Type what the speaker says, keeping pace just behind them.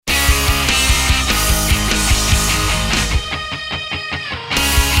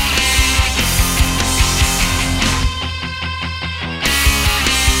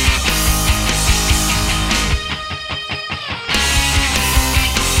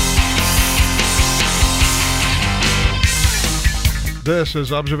This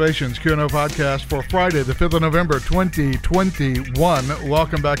is Observations Q&O podcast for Friday, the 5th of November, 2021.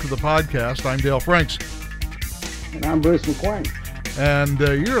 Welcome back to the podcast. I'm Dale Franks. And I'm Bruce McQueen. And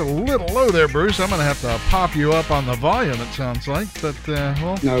you're a little low there, Bruce. I'm going to have to pop you up on the volume, it sounds like. But,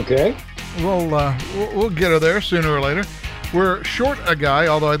 okay. We'll get her there sooner or later. We're short a guy,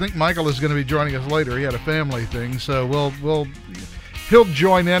 although I think Michael is going to be joining us later. He had a family thing, so he'll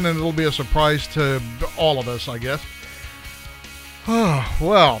join in, and it'll be a surprise to all of us, I guess. Oh,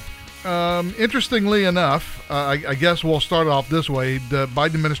 well, interestingly enough, I guess we'll start off this way. The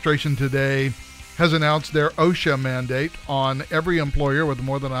Biden administration today has announced their OSHA mandate on every employer with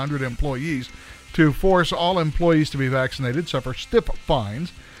more than 100 employees to force all employees to be vaccinated, suffer stiff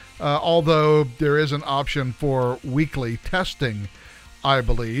fines, although there is an option for weekly testing, I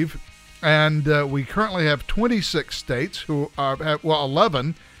believe. And we currently have 26 states who are,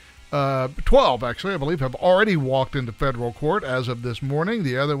 12 actually, I believe, have already walked into federal court as of this morning.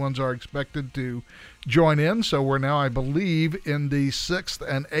 The other ones are expected to join in. So we're now, I believe, in the 6th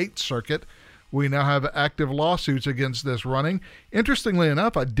and 8th Circuit. We now have active lawsuits against this running. Interestingly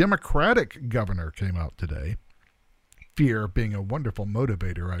enough, a Democratic governor came out today. Fear being a wonderful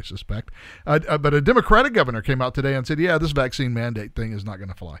motivator, I suspect. But a Democratic governor came out today and said, yeah, this vaccine mandate thing is not going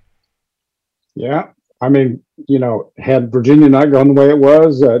to fly. Yeah. I mean, had Virginia not gone the way it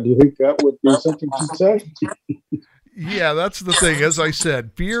was, do you think that would be something she'd say? Yeah, that's the thing. As I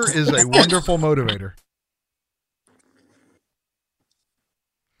said, fear is a wonderful motivator.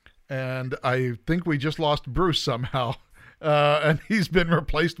 And I think we just lost Bruce somehow, and he's been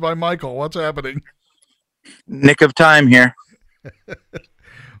replaced by Michael. What's happening? Nick of time here.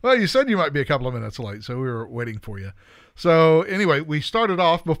 Well, you said you might be a couple of minutes late, so we were waiting for you. So anyway, we started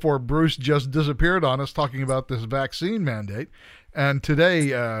off before Bruce just disappeared on us talking about this vaccine mandate. And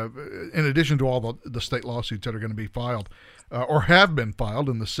today, in addition to all the state lawsuits that are going to be filed or have been filed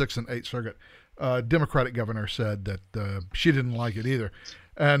in the 6th and 8th Circuit, Democratic governor said that she didn't like it either.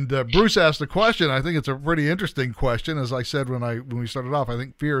 And Bruce asked a question. I think it's a pretty interesting question. As I said when we started off, I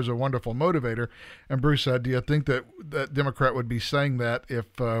think fear is a wonderful motivator. And Bruce said, do you think that Democrat would be saying that if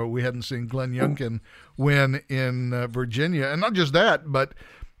we hadn't seen Gelnn Youngkin win in Virginia? And not just that, but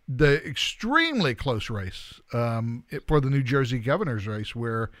the extremely close race for the New Jersey governor's race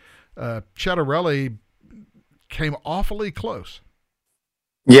where Chattarelli came awfully close.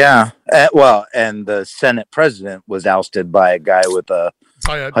 Yeah. And the Senate president was ousted by a guy with a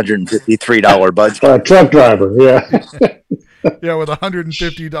 $153 budget. A truck driver, yeah. Yeah, with a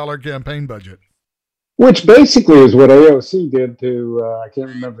 $150 campaign budget. Which basically is what AOC did to, I can't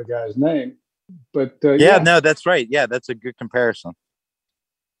remember the guy's name. But no, that's right. Yeah, that's a good comparison.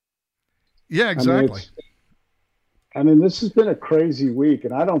 Yeah, exactly. I mean, this has been a crazy week,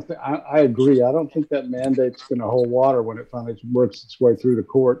 and I agree. I don't think that mandate's going to hold water when it finally works its way through the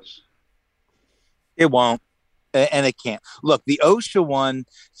courts. It won't. And it can't. Look, the OSHA one,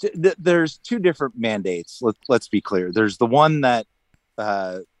 there's two different mandates. Let's be clear. There's the one that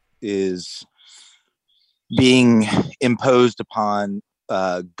is being imposed upon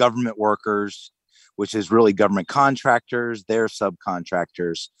government workers, which is really government contractors, their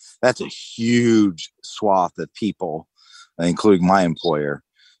subcontractors. That's a huge swath of people, including my employer.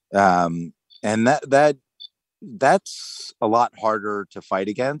 And that's a lot harder to fight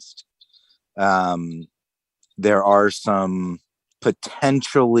against. There are some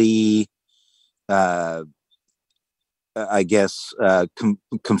potentially,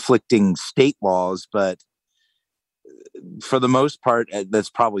 conflicting state laws, but for the most part,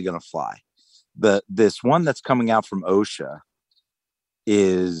 that's probably going to fly. This one that's coming out from OSHA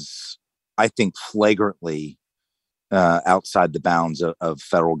is, I think, flagrantly outside the bounds of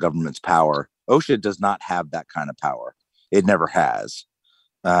federal government's power. OSHA does not have that kind of power. It never has.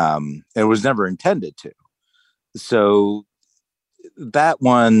 It was never intended to. So that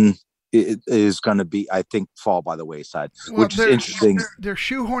one is going to be, I think, fall by the wayside, which is interesting. They're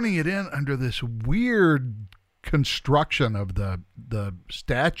shoehorning it in under this weird construction of the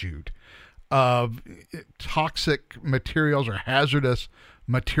statute of toxic materials or hazardous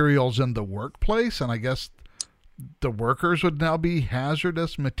materials in the workplace, and I guess the workers would now be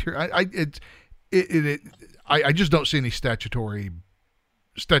hazardous material. I just don't see any statutory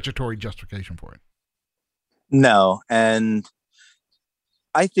justification for it. No, and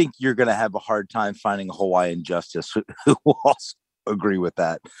I think you're going to have a hard time finding a Hawaiian justice who will also agree with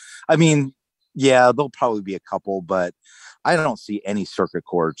that. I mean, yeah, there'll probably be a couple, but I don't see any circuit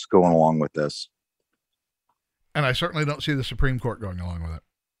courts going along with this. And I certainly don't see the Supreme Court going along with it.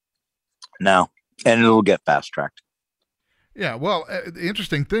 No, and it'll get fast-tracked. Yeah, well, the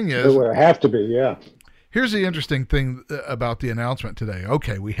interesting thing is... It would have to be, yeah. Here's the interesting thing about the announcement today.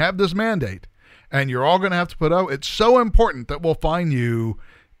 Okay, we have this mandate, and you're all going to have to put out. It's so important that we'll fine you.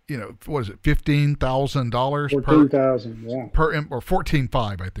 What is it? $15,000 $14,000, yeah, or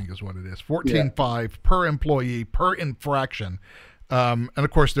 14.5, I think is what it is. 14.5 per employee per infraction, and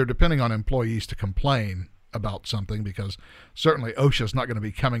of course they're depending on employees to complain about something, because certainly OSHA's not going to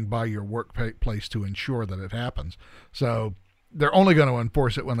be coming by your workplace to ensure that it happens. So they're only going to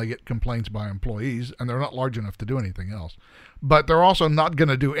enforce it when they get complaints by employees, and they're not large enough to do anything else. But they're also not going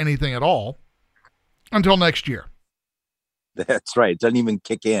to do anything at all until next year. That's right. It doesn't even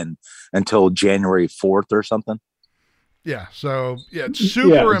kick in until January 4th or something. Yeah. So, it's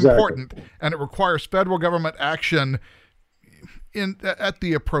super important, and it requires federal government action at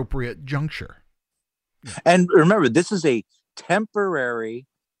the appropriate juncture. And remember, this is a temporary,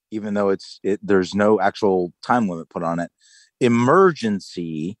 even though there's no actual time limit put on it,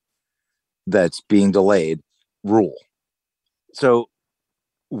 emergency that's being delayed rule. So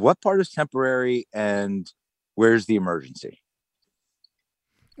what part is temporary and where's the emergency?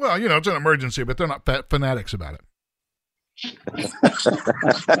 Well, it's an emergency, but they're not fanatics about it.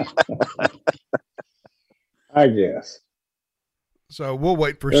 I guess. So we'll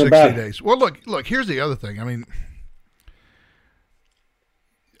wait for 60 days. Well, look, here's the other thing. I mean,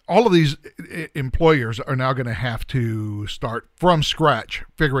 all of these employers are now going to have to start from scratch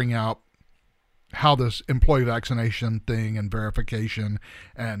figuring out how this employee vaccination thing and verification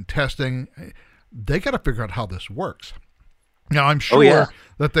and testing, they got to figure out how this works. Now, I'm sure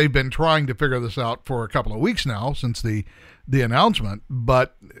that they've been trying to figure this out for a couple of weeks now since the announcement,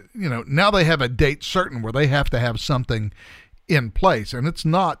 but now they have a date certain where they have to have something in place, and it's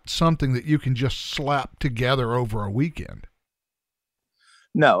not something that you can just slap together over a weekend.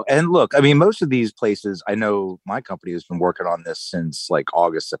 No, and look, I mean, most of these places, I know my company has been working on this since like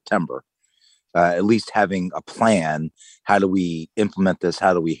August, September, at least having a plan. How do we implement this?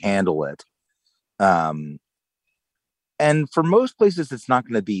 How do we handle it? And for most places, it's not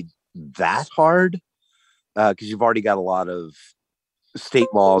going to be that hard because you've already got a lot of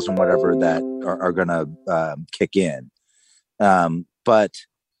state laws and whatever that are going to kick in. But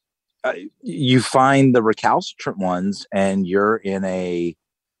you find the recalcitrant ones and you're in a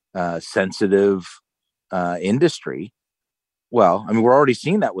sensitive industry. Well, I mean, we're already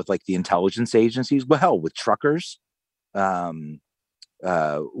seeing that with like the intelligence agencies. Well, hell, with truckers, with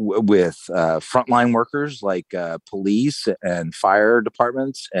frontline workers like police and fire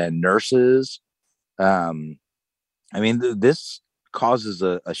departments and nurses. I mean, this causes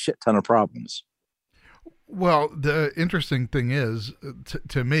a shit ton of problems. Well, the interesting thing is,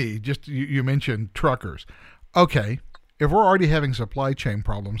 to me, just you mentioned truckers. Okay, if we're already having supply chain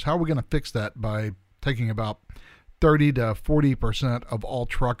problems, how are we going to fix that by taking about 30 to 40% of all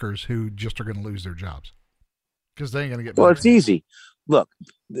truckers who just are going to lose their jobs? Because they ain't going to get Well, it's easy. Look,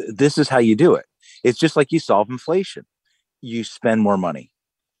 this is how you do it. It's just like you solve inflation. You spend more money.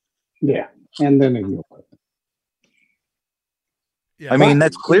 Yeah, and then ignore it. Yeah, I mean,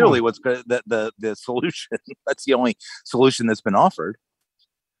 that's clearly what's good. The solution. That's the only solution that's been offered.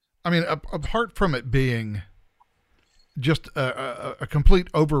 I mean, apart from it being just a complete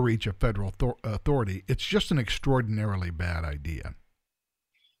overreach of federal authority, it's just an extraordinarily bad idea.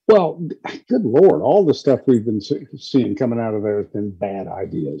 Well, good Lord, all the stuff we've been seeing coming out of there has been bad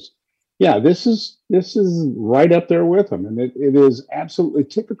ideas. Yeah, this is right up there with them, and it is absolutely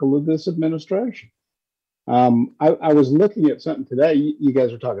typical of this administration. I was looking at something today. You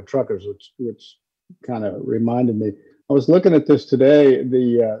guys were talking truckers, which kind of reminded me. I was looking at this today,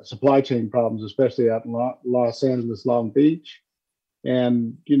 the supply chain problems, especially out in Los Angeles, Long Beach.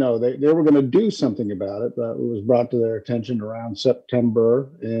 And, they were going to do something about it. It was brought to their attention around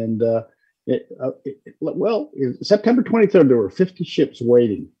September. And, September 23rd, there were 50 ships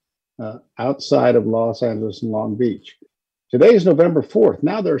waiting outside of Los Angeles and Long Beach. Today is November 4th.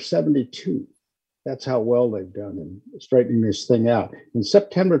 Now there are 72. That's how well they've done in straightening this thing out. In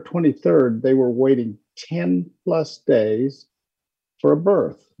September 23rd, they were waiting 10 plus days for a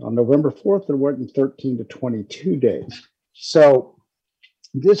berth. On November 4th, they're waiting 13 to 22 days. So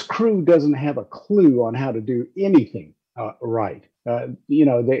this crew doesn't have a clue on how to do anything right.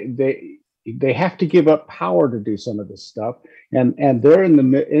 They have to give up power to do some of this stuff, and they're in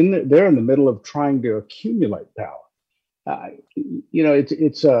the middle of trying to accumulate power.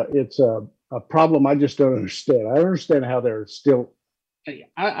 It's a problem I just don't understand. I don't understand how they're still.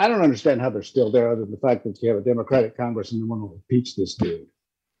 I don't understand how they're still there, other than the fact that you have a Democratic Congress and they want to impeach this dude.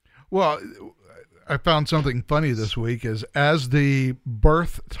 Well, I found something funny this week is as the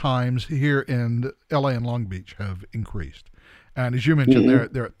birth times here in LA and Long Beach have increased. And as you mentioned,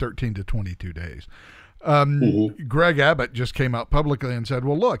 they're at 13 to 22 days. Greg Abbott just came out publicly and said,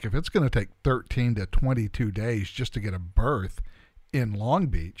 well, look, if it's going to take 13 to 22 days just to get a berth in Long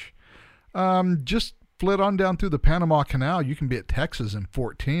Beach, just flit on down through the Panama Canal. You can be at Texas in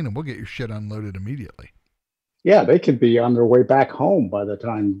 14 and we'll get your shit unloaded immediately. Yeah, they could be on their way back home by the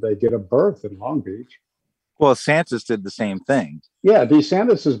time they get a berth in Long Beach. Well, Santos did the same thing. Yeah,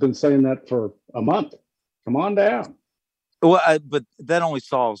 DeSantis has been saying that for a month. Come on down. Well, but that only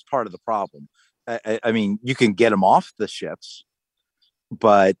solves part of the problem. I mean, you can get them off the ships,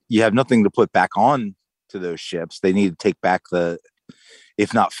 but you have nothing to put back on to those ships. They need to take back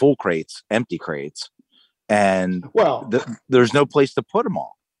if not full crates, empty crates. And there's no place to put them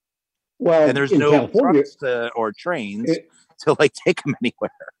all. Well, and there's no trucks or trains to like take them anywhere.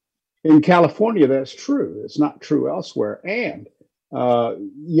 In California, that's true. It's not true elsewhere. And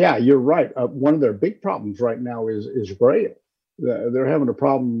yeah, you're right. One of their big problems right now is rail. They're having a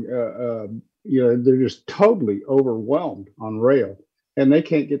problem. They're just totally overwhelmed on rail, and they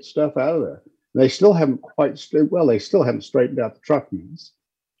can't get stuff out of there. They still haven't they still haven't straightened out the truck means.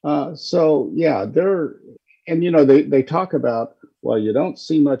 So yeah, they talk about, well, you don't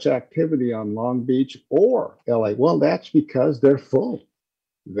see much activity on Long Beach or LA. Well, that's because they're full.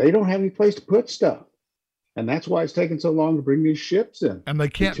 They don't have any place to put stuff. And that's why it's taking so long to bring these ships in. And they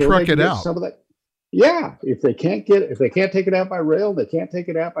can't truck it out. Some of that. Yeah. If they can't take it out by rail, they can't take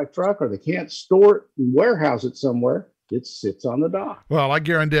it out by truck, or they can't store it and warehouse it somewhere, it sits on the dock. Well, I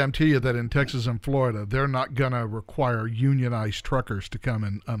guarantee you that in Texas and Florida, they're not going to require unionized truckers to come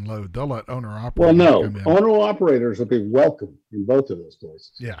and unload. They'll let owner-operators come in. Owner-operators will be welcome in both of those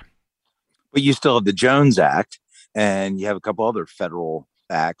places. Yeah. But you still have the Jones Act, and you have a couple other federal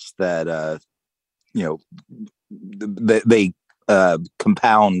acts that, they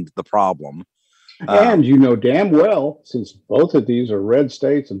compound the problem. And you know damn well, since both of these are red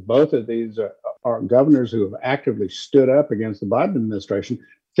states and both of these are governors who have actively stood up against the Biden administration,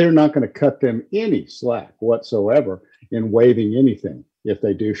 they're not going to cut them any slack whatsoever in waiving anything if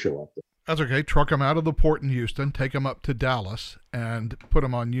they do show up there. That's okay. Truck them out of the port in Houston, take them up to Dallas, and put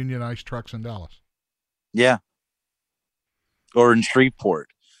them on unionized trucks in Dallas. Yeah. Or in Shreveport,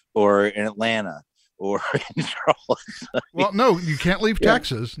 or in Atlanta, or in Charlotte. Well, no, you can't leave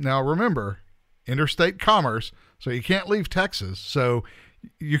Texas. Now, remember, interstate commerce, so you can't leave Texas. So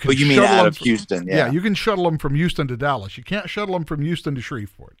you can. But you mean out of Houston? Yeah, you can shuttle them from Houston to Dallas. You can't shuttle them from Houston to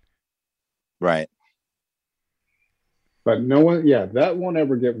Shreveport. Right. But no one, that won't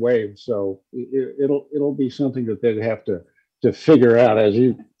ever get waived. So it'll be something that they'd have to figure out, as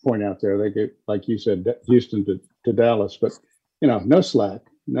you point out there. They get, like you said, Houston to Dallas, but no slack,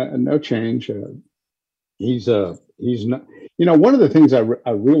 no change. He's not. One of the things I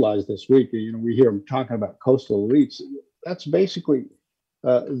realized this week, we hear him talking about coastal elites. That's basically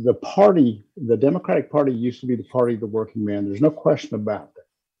the party. The Democratic Party used to be the party of the working man. There's no question about that.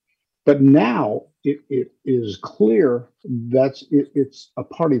 But now it is clear that it's a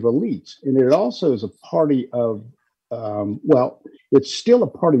party of elites, and it also is a party of it's still a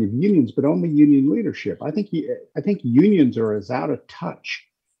party of unions, but only union leadership. I think unions are as out of touch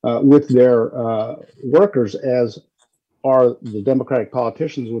with their workers as are the Democratic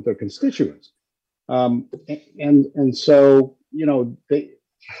politicians with their constituents, and so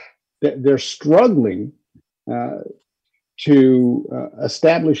they're struggling to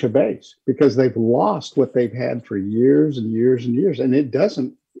establish a base because they've lost what they've had for years and years and years, and it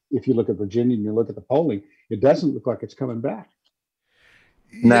doesn't. If you look at Virginia and you look at the polling, it doesn't look like it's coming back.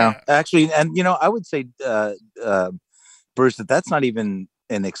 No, actually, and I would say, Bruce, that's not even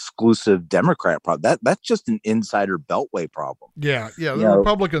an exclusive Democrat problem. That's just an insider beltway problem. Yeah. The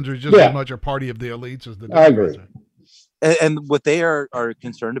Republicans are just as much a party of the elites as the Democrats. I agree. And what they are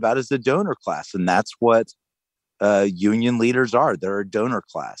concerned about is the donor class, and that's what union leaders are. They're a donor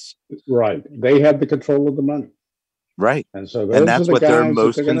class, right? They have the control of the money, right? And so that's what they're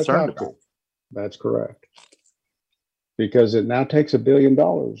most concerned about. That's correct. Because it now takes $1 billion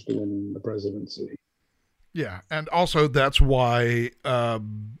to win the presidency. Yeah, and also that's why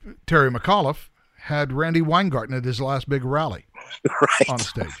Terry McAuliffe had Randy Weingarten at his last big rally on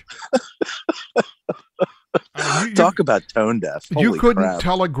stage. Talk about tone deaf. You couldn't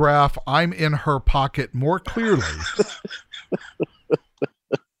telegraph "I'm in her pocket" more clearly.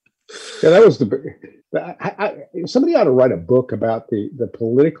 That was somebody ought to write a book about the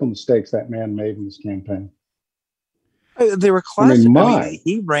political mistakes that man made in his campaign. They were classic.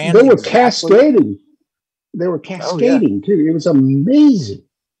 He ran. They were cascading. They were cascading too. It was amazing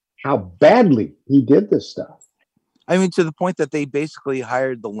how badly he did this stuff. I mean, to the point that they basically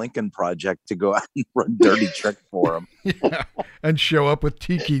hired the Lincoln Project to go out and run dirty tricks for him. Yeah, and show up with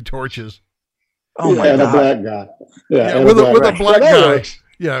tiki torches. Oh my and a God. black guy. Yeah, and with a guy. black That guy. works.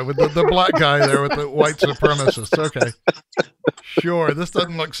 Yeah, with the black guy there with the white supremacists. Okay. Sure, this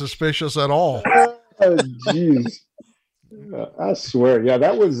doesn't look suspicious at all. Oh, jeez. I swear. Yeah,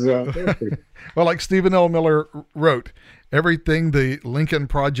 that was pretty. Well, like Stephen L. Miller wrote, everything the Lincoln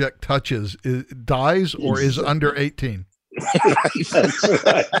Project touches dies or is under 18. That's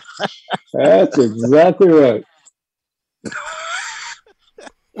right. That's exactly right.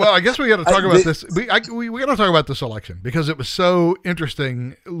 Well, I guess we got to talk about this. We got to talk about this election because it was so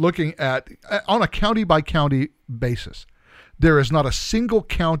interesting looking at on a county by county basis. There is not a single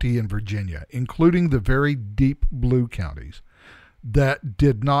county in Virginia, including the very deep blue counties, that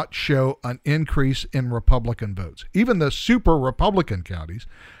did not show an increase in Republican votes. Even the super Republican counties,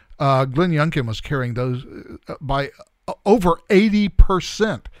 Gelnn Youngkin was carrying those by over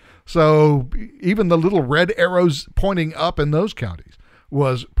 80%. So even the little red arrows pointing up in those counties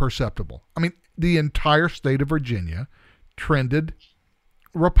was perceptible. I mean, the entire state of Virginia trended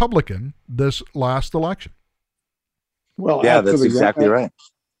Republican this last election. Well, yeah, that's exactly right.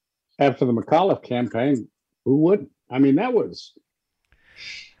 After the McAuliffe campaign, who wouldn't? I mean, that was,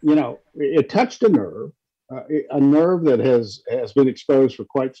 it touched a nerve that has been exposed for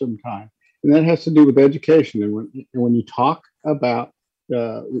quite some time, and that has to do with education. And when you talk about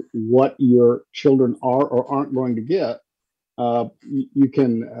what your children are or aren't going to get, you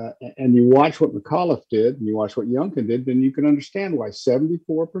can and you watch what McAuliffe did, and you watch what Youngkin did, then you can understand why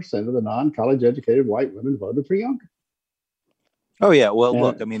 74% of the non-college educated white women voted for Youngkin. Oh, yeah. Well,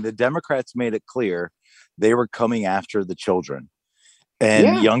 look, I mean, the Democrats made it clear they were coming after the children.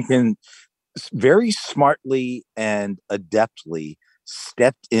 And Youngkin very smartly and adeptly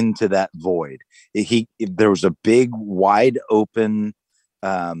stepped into that void. There was a big, wide open,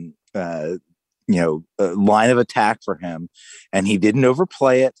 line of attack for him. And he didn't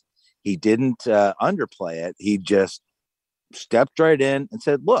overplay it. He didn't underplay it. He just stepped right in and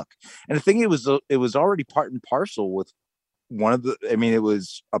said, look. And I think it was already part and parcel with it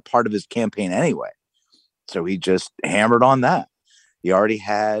was a part of his campaign anyway. So he just hammered on that. He already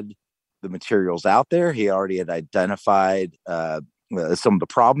had the materials out there. He already had identified some of the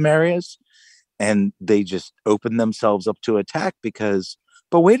problem areas, and they just opened themselves up to attack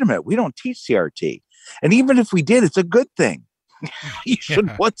but wait a minute, we don't teach CRT. And even if we did, it's a good thing. You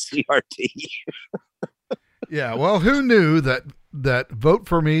should want CRT. Yeah, well, who knew that vote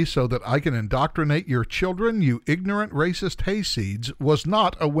for me so that I can indoctrinate your children, you ignorant racist hayseeds, was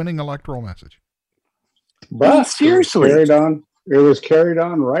not a winning electoral message. But seriously, it was carried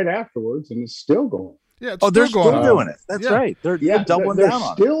on right afterwards, and it's still going. Yeah, they're still doing it. That's right. They're doubling down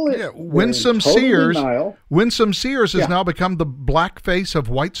on it. Yeah, Winsome Sears has now become the black face of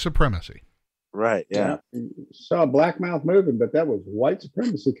white supremacy. Right. Yeah. Saw a black mouth moving, but that was white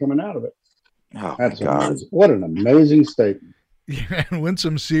supremacy coming out of it. Oh, that's my God. Amazing. What an amazing statement. Yeah, and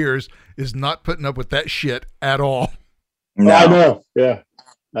Winsome Sears is not putting up with that shit at all. No. I know. Yeah,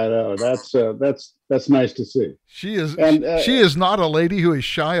 I know. That's nice to see. She is not a lady who is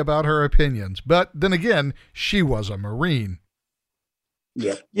shy about her opinions. But then again, she was a Marine.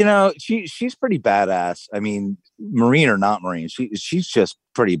 Yeah. She's pretty badass. I mean, Marine or not Marine, she's just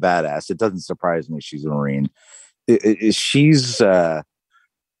pretty badass. It doesn't surprise me she's a Marine. She's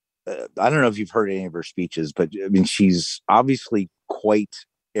I don't know if you've heard any of her speeches, but I mean, she's obviously quite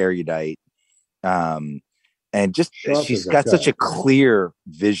erudite. And just she's got such a clear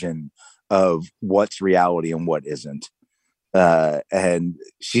vision of what's reality and what isn't. And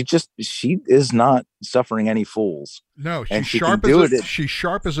she is not suffering any fools. No, and she's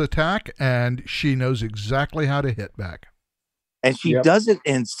sharp as a tack, and she knows exactly how to hit back. And she does it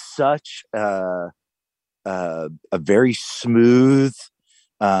in such a very smooth,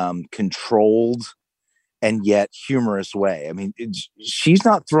 controlled, and yet humorous way. I mean, she's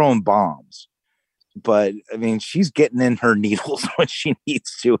not throwing bombs, but I mean, she's getting in her needles when she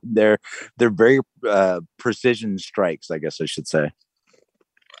needs to. They're very precision strikes, I guess I should say.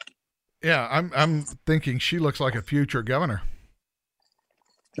 Yeah, I'm thinking she looks like a future governor.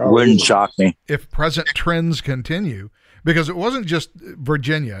 Wouldn't shock me if present trends continue, because it wasn't just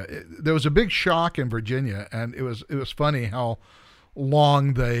Virginia. There was a big shock in Virginia, and it was funny how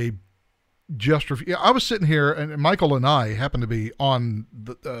long they just I was sitting here, and Michael and I happened to be on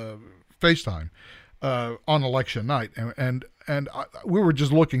the FaceTime on election night, and we were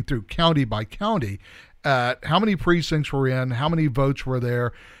just looking through county by county at how many precincts were in, how many votes were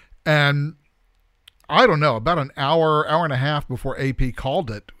there, and I don't know, about an hour and a half before AP called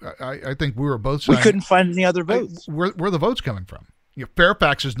it, I think we were both saying we couldn't find any other votes. Where the votes coming from?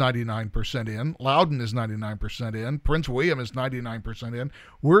 Fairfax is 99% in. Loudon is 99% in. Prince William is 99% in.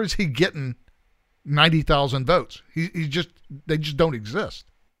 Where is he getting 90,000 votes. They just don't exist.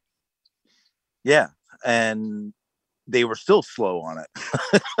 Yeah, and they were still slow on it.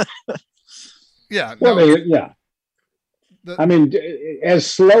 Yeah. Well, no, I mean, as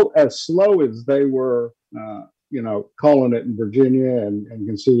slow as they were, calling it in Virginia and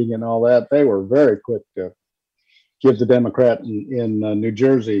conceding and all that, they were very quick to give the Democrat in New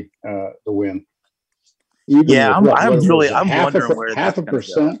Jersey the win. Even with I'm wondering where half that's a going to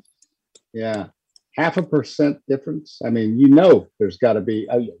percent. go. Yeah, 0.5% difference. I mean, there's got to be.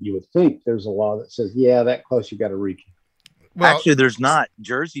 You would think there's a law that says, yeah, that close, you got to recount. Well, actually, there's not.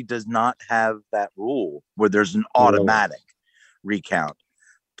 Jersey does not have that rule where there's an automatic recount,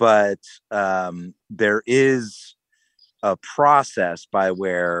 but there is a process by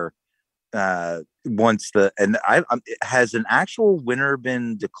where has an actual winner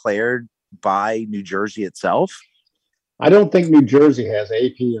been declared by New Jersey itself? I don't think New Jersey has.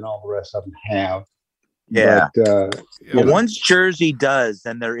 AP and all the rest of them have. Yeah. But, once Jersey does,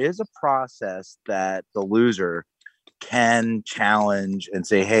 then there is a process that the loser can challenge and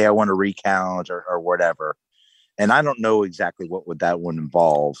say, hey, I want to recount or whatever. And I don't know exactly what would that one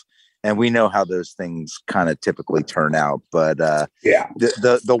involve. And we know how those things kind of typically turn out. But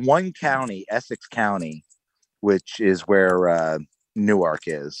the one county, Essex County, which is where Newark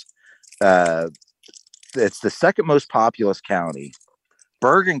is, it's the second most populous county.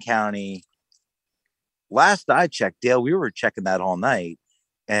 Bergen County, last I checked, Dale, we were checking that all night,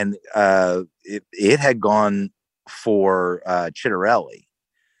 and it had gone for Chitterelli.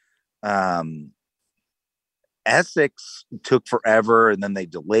 Essex took forever, and then they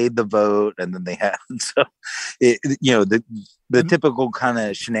delayed the vote, and then they had the typical kind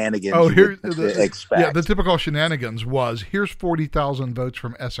of shenanigans. Oh, here the typical shenanigans was here's 40,000 votes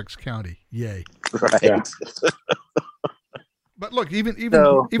from Essex County. Yay! Right. Yeah. But look, even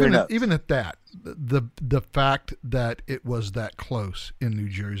at that, the fact that it was that close in New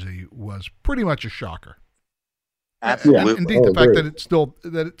Jersey was pretty much a shocker. Absolutely. Indeed, the fact that it's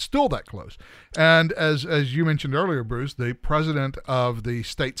still that close. And as you mentioned earlier, Bruce, the president of the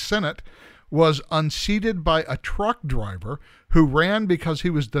state Senate was unseated by a truck driver who ran because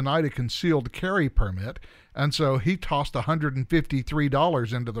he was denied a concealed carry permit, and so he tossed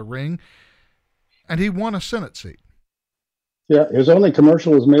 $153 into the ring, and he won a Senate seat. Yeah, his only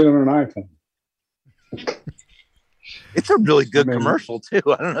commercial was made on an iPhone. It's a really good commercial too.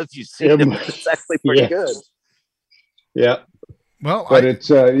 I don't know if you've seen it, but it's actually pretty good. Yeah. Well, but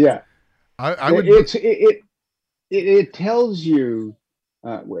it's I would. It tells you,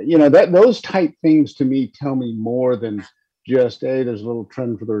 that those type things to me tell me more than just, hey, there's a little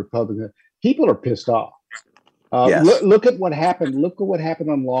trend for the Republicans. People are pissed off. Yes. Look at what happened. Look at what happened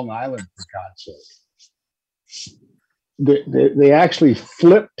on Long Island, for God's sake. They actually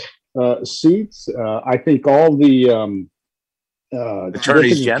flipped seats. I think all the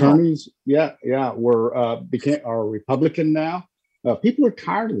attorneys general, are Republican now. People are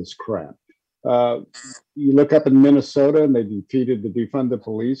tired of this crap. You look up in Minnesota, and they defeated the defund the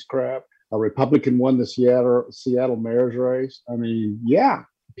police crap. A Republican won the Seattle mayor's race. I mean,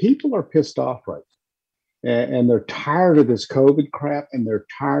 people are pissed off right now. And they're tired of this COVID crap, and they're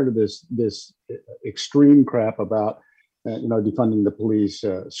tired of this extreme crap about defunding the police,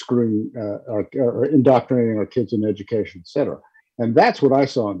 screwing or indoctrinating our kids in education, et cetera. And that's what I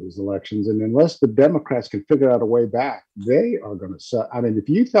saw in these elections. And unless the Democrats can figure out a way back, they are going to suck. I mean, if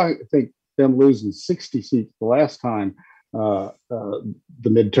you think them losing 60 seats the last time the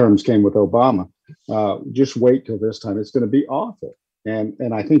midterms came with Obama, just wait till this time. It's going to be awful. And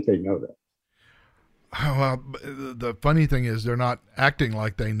I think they know that. Well, the funny thing is they're not acting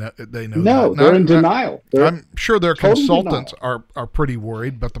like they know. No, they're in denial. I'm sure their consultants are pretty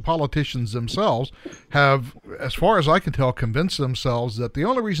worried, but the politicians themselves have, as far as I can tell, convinced themselves that the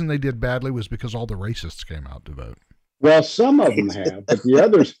only reason they did badly was because all the racists came out to vote. Well, some of them have, but the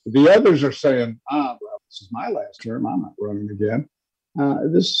others are saying, well, this is my last term. I'm not running again.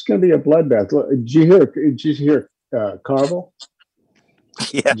 This is going to be a bloodbath. Did you hear Carville?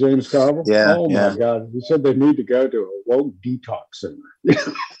 Yeah. James Carville? Yeah. Oh, my God. He said they need to go to a woke detox center.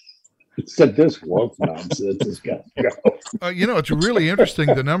 He said this woke nonsense has got to go. It's really interesting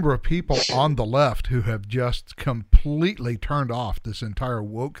the number of people on the left who have just completely turned off this entire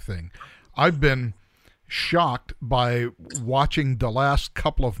woke thing. I've been shocked by watching the last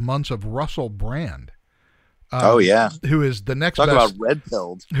couple of months of Russell Brand. Who is the next Talk best, about red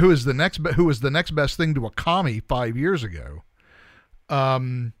pilled. Who was the next best thing to a commie 5 years ago.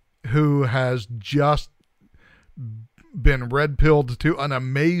 Who has just been red-pilled to an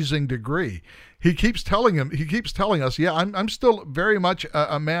amazing degree. He keeps telling us, yeah, I'm still very much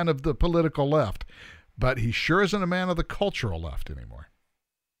a man of the political left, but he sure isn't a man of the cultural left anymore.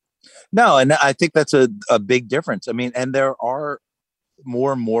 No, and I think that's a big difference. I mean, and there are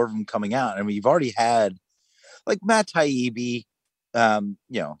more and more of them coming out. I mean, you've already had like Matt Taibbi.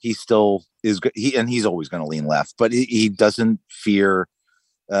 He still is good. He's always going to lean left, but he doesn't fear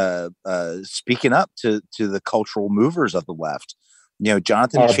speaking up to the cultural movers of the left.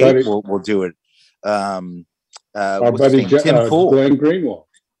 Jonathan Chait will do it. Our What's his buddy name? Tim Pool. Glenn Greenwald.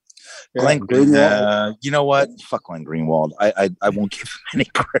 Glenn Greenwald. You know what? Fuck Glenn Greenwald. I won't give him any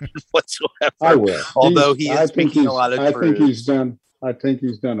credit whatsoever. I will. Although he is speaking a lot of truth. I think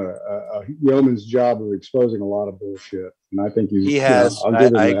he's done a yeoman's job of exposing a lot of bullshit, and I think he has.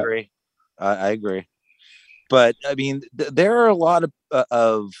 I agree. I agree. But I mean, there are a lot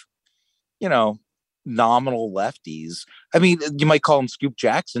of nominal lefties. I mean, you might call them Scoop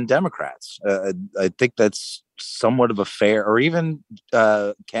Jackson Democrats. I think that's somewhat of a fair, or even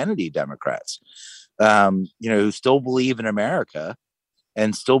Kennedy Democrats. Who still believe in America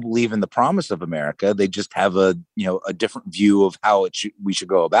and still believe in the promise of America. They just have a different view of how we should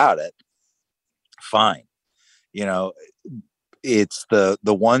go about it. Fine. It's the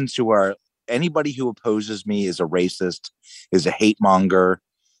ones who are, anybody who opposes me is a racist, is a hate monger,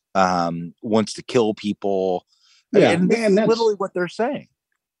 wants to kill people. Yeah, and that's literally what they're saying.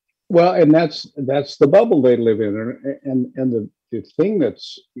 Well, and that's the bubble they live in. And the thing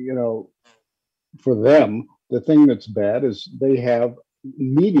that's, for them, the thing that's bad is they have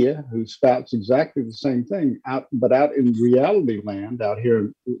media who spouts exactly the same thing but out in reality land out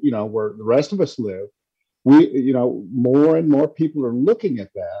here, where the rest of us live, more and more people are looking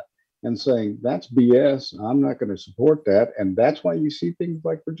at that and saying, that's BS. I'm not going to support that. And that's why you see things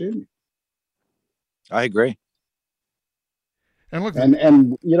like Virginia. I agree. And look,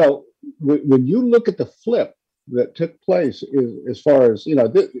 when you look at the flip that took place as far as,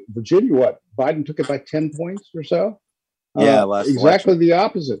 Virginia, Biden took it by 10 points or so. Yeah, exactly the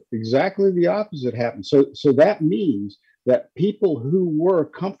opposite. Exactly the opposite happened. So that means that people who were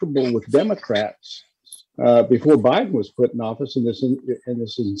comfortable with Democrats before Biden was put in office and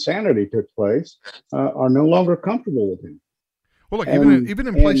this insanity took place are no longer comfortable with him. Well, look, even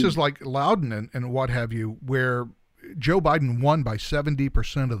in places like Loudoun and what have you, where Joe Biden won by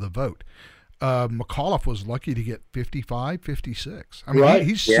 70% of the vote, McAuliffe was lucky to get 55, 56. I mean, right.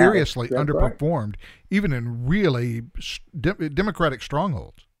 He's seriously underperformed, even in really Democratic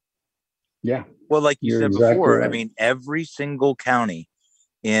strongholds. Yeah. Well, like you said before, right. I mean, every single county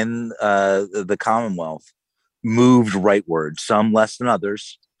in the Commonwealth moved rightward, some less than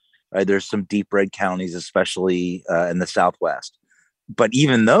others. Right? There's some deep red counties, especially in the Southwest. But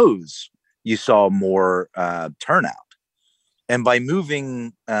even those, you saw more turnout. And by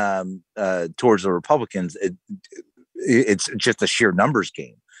moving towards the Republicans, it's just a sheer numbers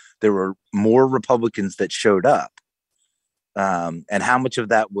game. There were more Republicans that showed up. And how much of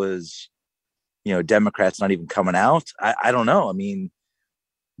that was, Democrats not even coming out? I don't know. I mean,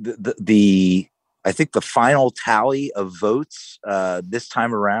 I think the final tally of votes this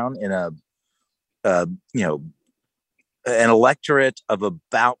time around in an electorate of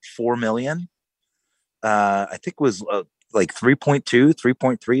about 4 million, I think was like 3.2,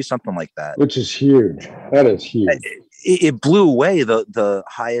 3.3, something like that. Which is huge. That is huge. It blew away the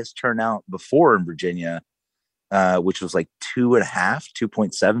highest turnout before in Virginia, which was like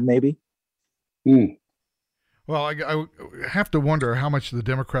 2.7 maybe. Mm. Well, I have to wonder how much the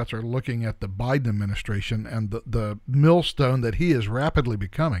Democrats are looking at the Biden administration and the millstone that he is rapidly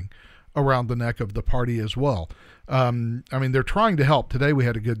becoming around the neck of the party as well. I mean, they're trying to help. Today we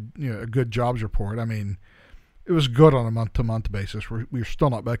had a good jobs report. I mean, it was good on a month-to-month basis. We're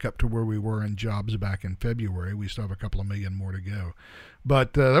still not back up to where we were in jobs back in February. We still have a couple of million more to go.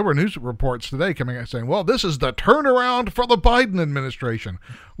 But there were news reports today coming out saying, well, this is the turnaround for the Biden administration.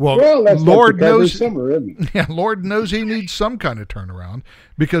 Well that's Lord knows, summer, isn't it? Yeah, Lord knows he needs some kind of turnaround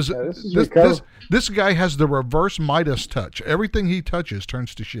because this guy has the reverse Midas touch. Everything he touches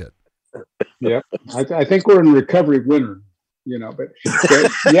turns to shit. Yep. I think we're in recovery winter, but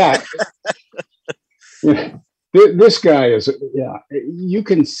yeah. This guy is, you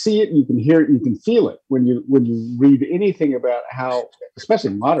can see it, you can hear it, you can feel it when you read anything about how, especially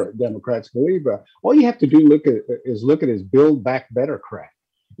moderate Democrats believe. All you have to do is look at his Build Back Better crap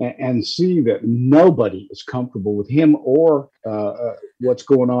and see that nobody is comfortable with him or what's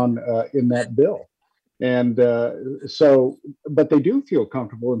going on in that bill. And but they do feel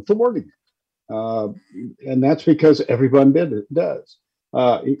comfortable in thwarting it. And that's because everyone does.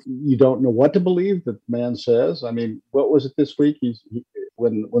 You don't know what to believe that the man says. I mean, what was it this week?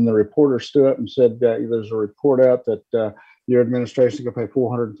 When the reporter stood up and said there's a report out that your administration is going to pay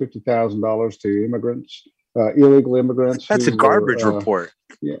 $450,000 to immigrants, illegal immigrants. That's a garbage report.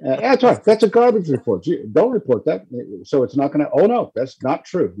 Yeah, that's right. That's a garbage report. Don't report that. So it's not going to. Oh no, that's not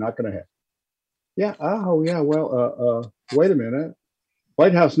true. Not going to happen. Yeah. Oh yeah. Well, wait a minute.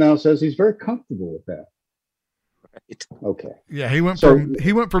 White House now says he's very comfortable with that. Right. Okay. Yeah, he went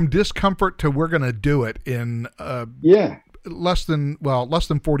from discomfort to we're going to do it in less than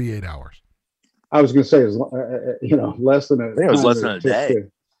 48 hours. I was going to say less than a. It was less than a day.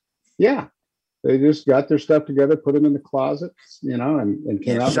 Yeah, they just got their stuff together, put them in the closet, and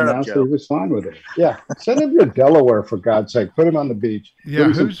came out and announced that he was fine with it. Yeah, send him to Delaware for God's sake. Put him on the beach. Yeah,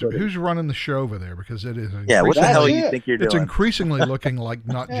 who's running the show over there? Because it is. Yeah, what the hell you think you're doing? It's increasingly looking like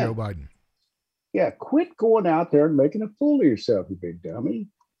not Joe Biden. Yeah, quit going out there and making a fool of yourself, you big dummy.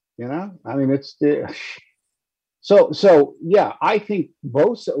 I mean, it's so yeah. I think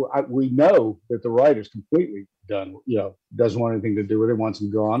we know that the right is completely done. Doesn't want anything to do with it. Wants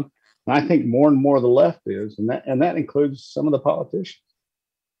him gone. And I think more and more the left is, and that includes some of the politicians.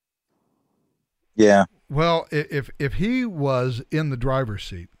 Yeah. Well, if he was in the driver's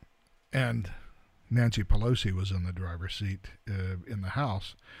seat, and Nancy Pelosi was in the driver's seat in the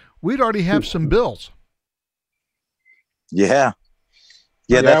House, we'd already have some bills. Yeah.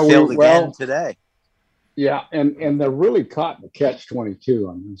 Yeah, that failed again today. Yeah, and they're really caught in the catch-22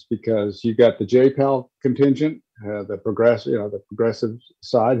 on this because you got the J-PAL contingent, the progressive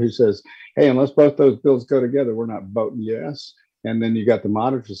side, who says, "Hey, unless both those bills go together, we're not voting yes." And then you got the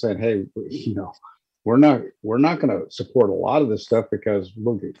moderates saying, "Hey, we're not going to support a lot of this stuff because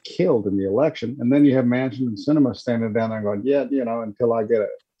we'll get killed in the election." And then you have Manchin and Sinema standing down there going, "Yeah, until I get a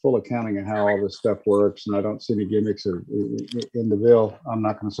full accounting of how all this stuff works and I don't see any gimmicks in the bill, I'm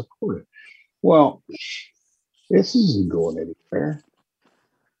not going to support it." Well, this isn't going anywhere,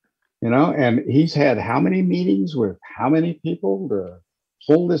 and he's had how many meetings with how many people to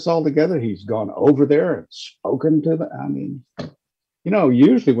hold this all together? He's gone over there and spoken to them. I mean,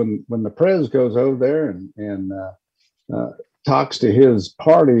 usually when the prez goes over there and talks to his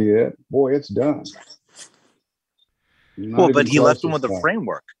party, it's done. But he left them with a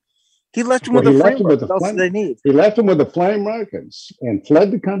framework. He left them with a framework. What else do they need? He left them with a framework and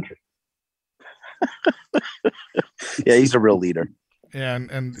fled the country. Yeah, he's a real leader.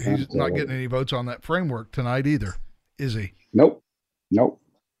 And he's not getting any votes on that framework tonight either, is he? Nope.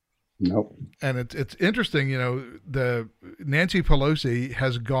 And it's interesting, the Nancy Pelosi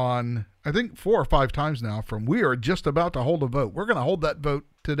has gone, I think 4 or 5 times now, from we are just about to hold a vote, we're going to hold that vote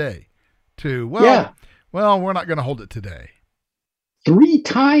today, to well, we're not going to hold it today. 3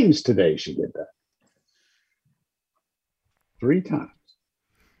 times today she did that. 3 times.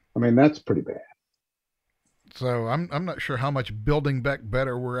 I mean, that's pretty bad. So I'm not sure how much building back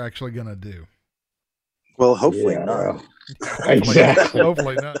better we're actually going to do. Well, hopefully not. Exactly.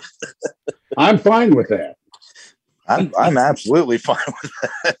 Hopefully not. I'm fine with that. I'm absolutely fine with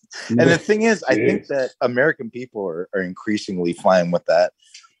that. And the thing is, I think that American people are increasingly fine with that.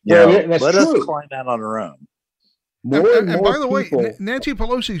 Let us climb out on our own. And by the way, Nancy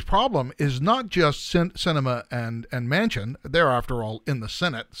Pelosi's problem is not just Sinema and Manchin. They're, after all, in the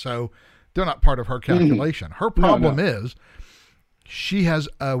Senate, so they're not part of her calculation. Mm-hmm. Her problem is she has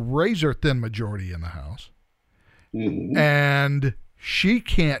a razor-thin majority in the House, and she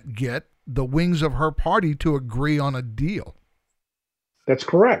can't get the wings of her party to agree on a deal. That's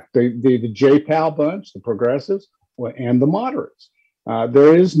correct. The J-PAL bunch, the progressives, and the moderates.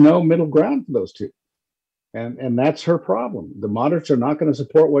 There is no middle ground for those two. And that's her problem. The moderates are not going to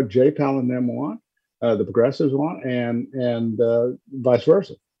support what J-PAL and them want, the progressives want, and vice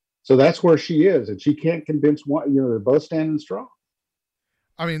versa. So that's where she is, and she can't convince one. They're both standing strong.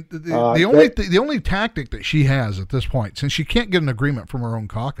 I mean, the only tactic that she has at this point, since she can't get an agreement from her own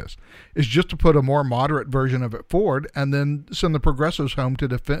caucus, is just to put a more moderate version of it forward, and then send the progressives home to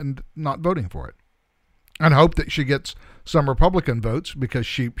defend not voting for it, and hope that she gets some Republican votes, because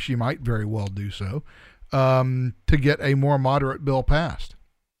she might very well do so. To get a more moderate bill passed.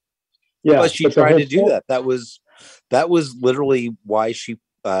 Yeah, but she tried to do that. That was literally why she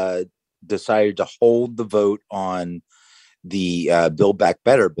decided to hold the vote on the Build Back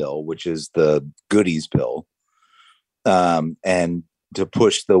Better bill, which is the goodies bill, and to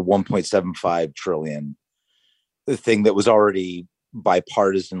push the 1.75 trillion, the thing that was already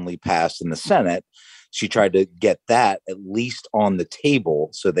bipartisanly passed in the Senate. She tried to get that at least on the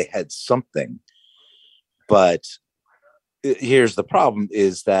table so they had something. But here's the problem: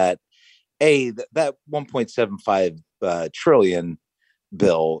 is that that 1.75 trillion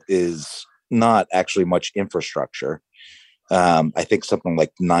bill is not actually much infrastructure. I think something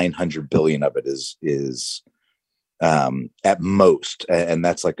like 900 billion of it is at most, and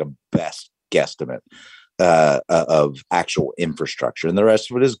that's like a best guesstimate of actual infrastructure, and the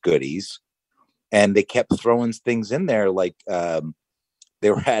rest of it is goodies. And they kept throwing things in there, like they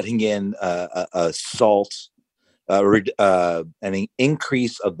were adding in a salt, an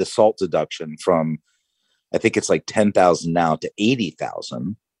increase of the salt deduction from, I think it's like 10,000 now to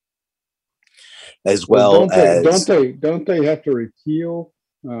 80,000, as well don't they have to repeal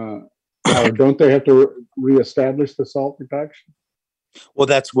or don't they have to reestablish the salt deduction? Well,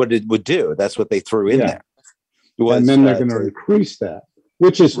 that's what it would do. That's what they threw in there. And then they're going to increase that,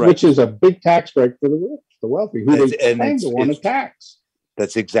 which is a big tax break for the rich, the wealthy, who they tend to want to tax.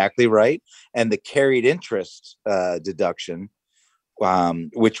 That's exactly right. And the carried interest deduction,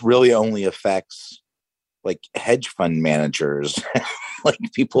 which really only affects like hedge fund managers, like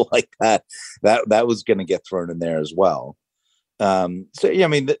people like that was going to get thrown in there as well. So yeah, I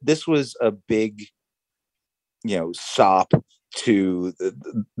mean, this was a big, sop to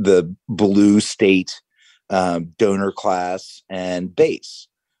the blue state donor class and base,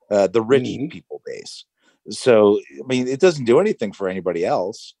 the rich people base. So, I mean, it doesn't do anything for anybody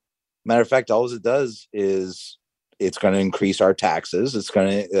else. Matter of fact, all it does is it's going to increase our taxes. It's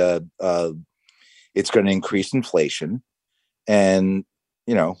going to increase inflation, and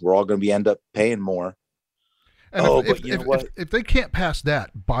we're all going to end up paying more. And if they can't pass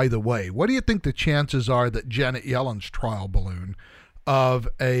that, by the way, what do you think the chances are that Janet Yellen's trial balloon of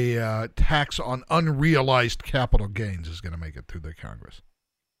a tax on unrealized capital gains is going to make it through the Congress?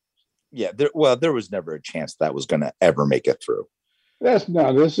 Yeah, there was never a chance that was going to ever make it through. This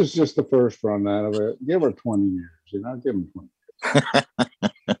is just the first run out of it. Give her 20 years, give them 20 years.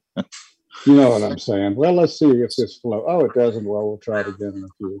 You know what I'm saying? Well, let's see if this flows. Oh, it doesn't. Well, we'll try it again in a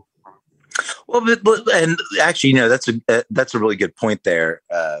few. Well, and actually, that's a really good point there,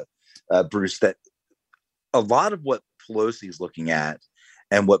 Bruce, that a lot of what Pelosi's looking at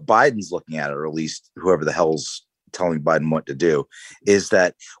and what Biden's looking at, or at least whoever the hell's telling Biden what to do, is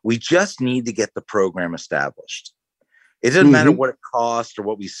that we just need to get the program established. It doesn't matter what it costs or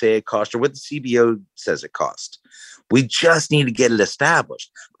what we say it costs or what the CBO says it costs. We just need to get it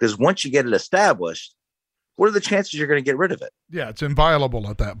established, because once you get it established, what are the chances you're going to get rid of it? Yeah, it's inviolable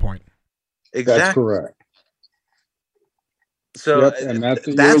at that point. Exactly. That's correct. So and that's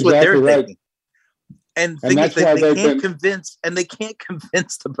exactly what they're right. thinking. And that's why they can't convince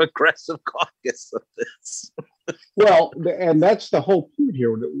the progressive caucus of this. Well, and that's the whole point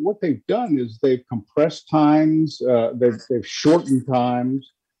here. What they've done is they've compressed times. They've shortened times.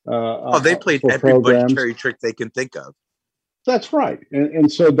 They played every budgetary trick they can think of. That's right.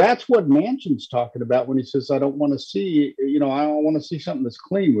 And so that's what Manchin's talking about when he says, I don't want to see, I don't want to see something that's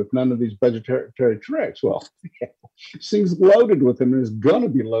clean with none of these budgetary tricks. Well, this thing's loaded with them, and it's going to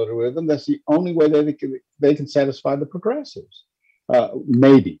be loaded with them. That's the only way they can satisfy the progressives.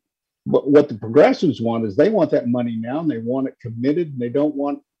 Maybe. But what the progressives want is they want that money now, and they want it committed, and they don't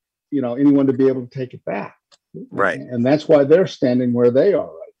want, anyone to be able to take it back. Right. And that's why they're standing where they are,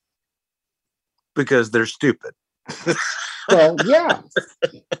 right? Because they're stupid. Well, yeah.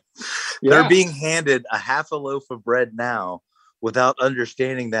 They're being handed a half a loaf of bread now without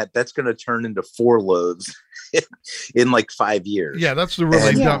understanding that that's going to turn into 4 loaves in like 5 years. Yeah, that's the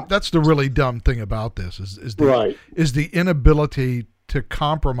really dumb. That's the really dumb thing about this is the inability to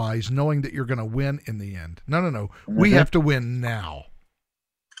compromise, knowing that you're going to win in the end. No. Mm-hmm. We have to win now.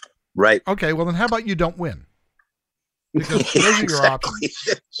 Right. Okay. Well, then how about you don't win? Because those are your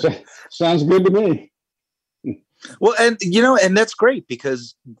options. Sounds good to me. Well, and that's great,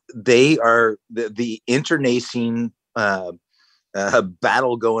 because they are the internecine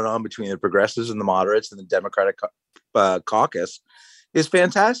battle going on between the progressives and the moderates and the Democratic caucus is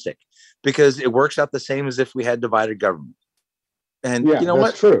fantastic, because it works out the same as if we had divided government. And you know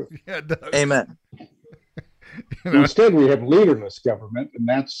what? True. Yeah, amen. Instead, we have leaderless government, and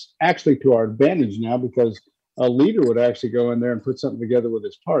that's actually to our advantage now, because a leader would actually go in there and put something together with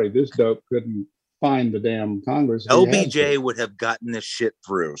his party. This dope couldn't find the damn Congress. LBJ would have gotten this shit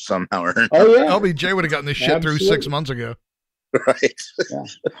through somehow. Oh yeah, LBJ would have gotten this shit through 6 months ago. Right. Yeah.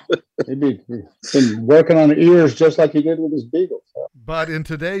 He'd been working on the ears just like he did with his Beagles. So. But in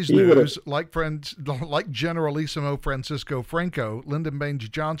today's news, like Generalissimo Francisco Franco, Lyndon Baines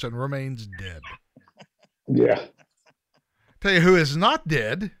Johnson remains dead. Yeah. Tell you who is not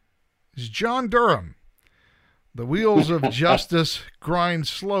dead is John Durham. The wheels of justice grind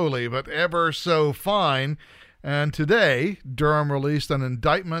slowly, but ever so fine. And today, Durham released an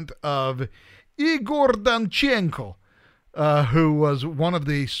indictment of Igor Danchenko, who was one of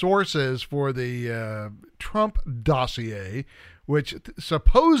the sources for the Trump dossier, which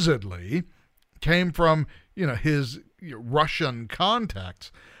supposedly came from his Russian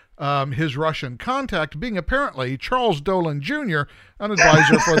contacts. His Russian contact being apparently Charles Dolan Jr., an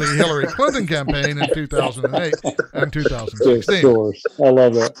advisor for the Hillary Clinton campaign in 2008 and 2016. Source. I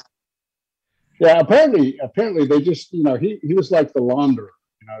love that. Yeah, apparently they just, he was like the launderer.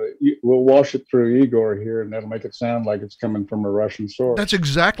 We'll wash it through Igor here, and that'll make it sound like it's coming from a Russian source. That's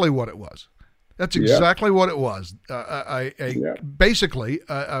exactly what it was. What it was. Basically,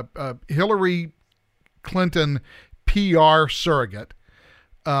 a Hillary Clinton PR surrogate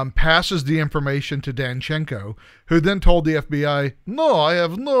passes the information to Danchenko, who then told the FBI, "No, I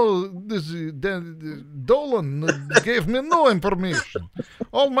have no. Dolan gave me no information.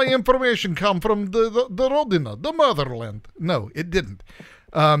 All my information come from the Rodina, the motherland." No, it didn't.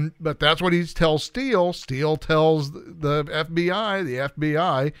 But that's what he tells Steele. Steele tells the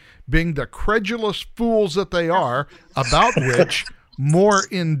FBI, being the credulous fools that they are, about which more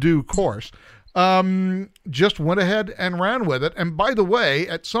in due course, just went ahead and ran with it. And by the way,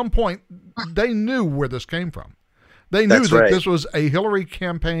 at some point, they knew where this came from. They knew this was a Hillary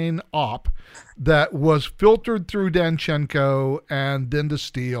campaign op that was filtered through Danchenko and then to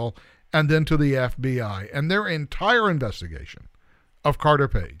Steele and then to the FBI. And their entire investigation of Carter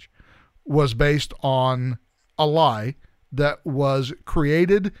Page was based on a lie that was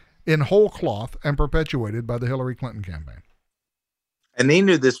created in whole cloth and perpetuated by the Hillary Clinton campaign. And they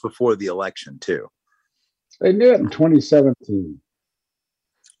knew this before the election, too. They knew it in 2017.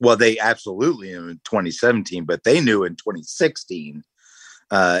 Well, they absolutely knew in 2017, but they knew in 2016,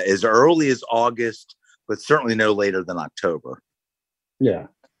 as early as August, but certainly no later than October. Yeah.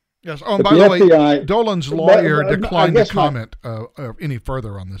 Yes. Oh, and by the way, Dolan's lawyer declined to comment any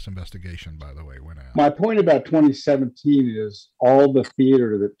further on this investigation, by the way, when asked. My point about 2017 is all the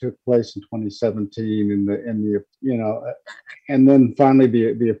theater that took place in 2017 and then finally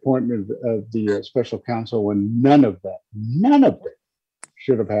the appointment of the special counsel, when none of it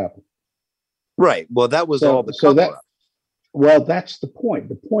should have happened. Right. Well, that was all the cover up. Well, that's the point.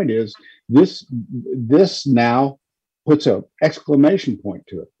 The point is this now puts an exclamation point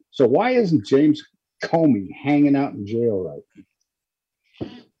to it. So why isn't James Comey hanging out in jail right now?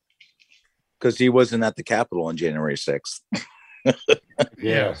 Because he wasn't at the Capitol on January 6th.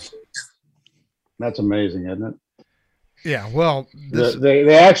 Yes. That's amazing, isn't it? Yeah, well,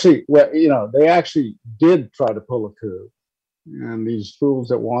 they actually did try to pull a coup. And these fools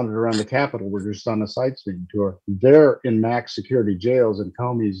that wandered around the Capitol were just on a sightseeing tour. They're in max security jails, and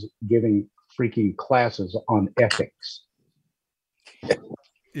Comey's giving freaking classes on ethics.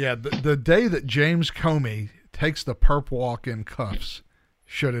 Yeah, the day that James Comey takes the perp walk in cuffs,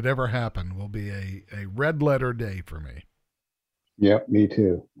 should it ever happen, will be a red letter day for me. Yep, me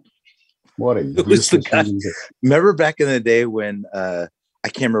too. What a it was the guy. Remember back in the day when I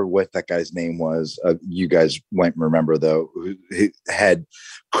can't remember what that guy's name was. You guys might remember though, who had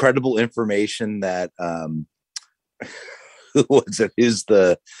credible information that who was it? Who's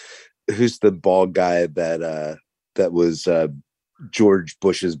the bald guy that was George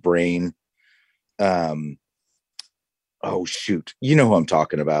Bush's brain? Oh shoot, you know who I'm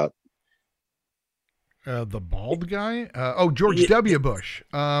talking about. The bald guy? George W. Bush.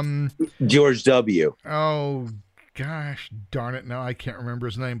 George W. Oh gosh, darn it! Now I can't remember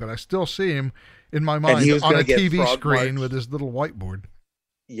his name, but I still see him in my mind on a TV screen with his little whiteboard.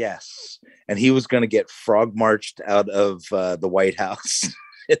 Yes, and he was going to get frog marched out of the White House.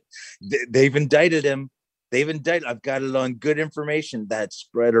 They've indicted him. I've got it on good information that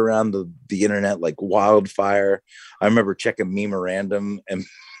spread around the internet like wildfire. I remember checking Memorandum and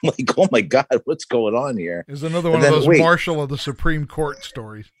like, oh my God, what's going on here? Is another one of those Marshal of the Supreme Court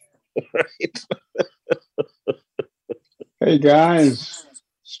stories. Right. Hey guys,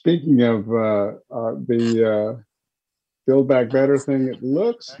 speaking of the Build Back Better thing, it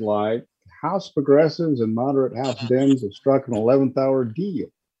looks like House progressives and moderate House Dems have struck an 11th hour deal.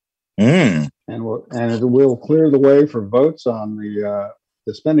 And it will clear the way for votes on the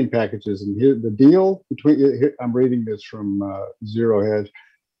spending packages. And here, the deal between, I'm reading this from Zero Hedge,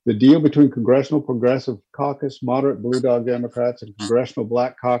 the deal between Congressional Progressive Caucus, moderate Blue Dog Democrats, and Congressional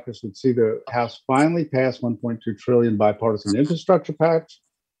Black Caucus would see the House finally pass $1.2 trillion bipartisan infrastructure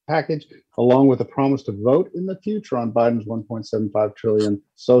package, along with a promise to vote in the future on Biden's $1.75 trillion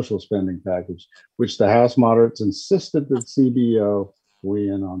social spending package, which the House moderates insisted that CBO weigh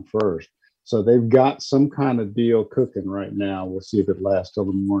in on first. So they've got some kind of deal cooking right now. We'll see if it lasts till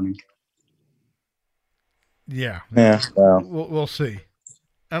the morning. Yeah. Well, we'll see.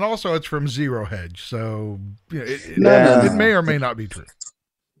 And also, it's from Zero Hedge, so No. it may or may not be true.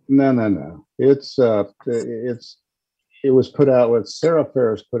 No. It was put out with Sarah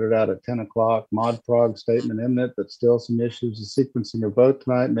Ferris put it out at 10 o'clock. Mod Prog statement imminent, but still some issues. The sequencing of vote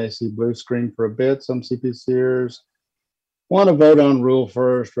tonight may see blue screen for a bit. Some CPCers want to vote on rule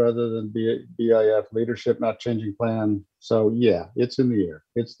first rather than BIF leadership not changing plan. So yeah, it's in the air.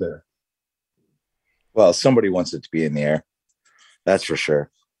 It's there. Well, somebody wants it to be in the air. That's for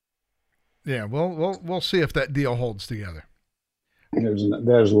sure. Yeah, we'll see if that deal holds together.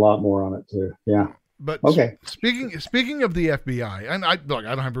 There's a lot more on it too. Yeah. But okay. Speaking of the FBI, and I don't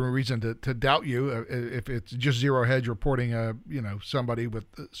have any reason to doubt you. If it's just Zero Hedge reporting somebody with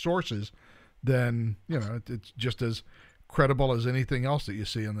sources, then it's just as credible as anything else that you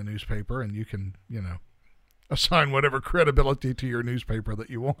see in the newspaper, and you can assign whatever credibility to your newspaper that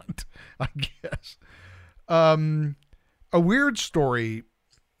you want, I guess. A weird story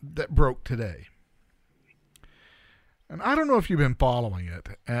that broke today. And I don't know if you've been following it,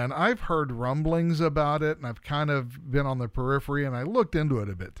 and I've heard rumblings about it, and I've kind of been on the periphery, and I looked into it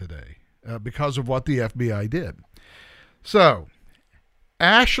a bit today because of what the FBI did. So,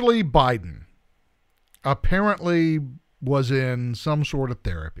 Ashley Biden apparently was in some sort of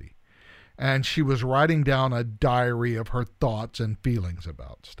therapy, and she was writing down a diary of her thoughts and feelings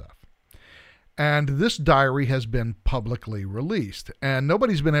about stuff. And this diary has been publicly released, and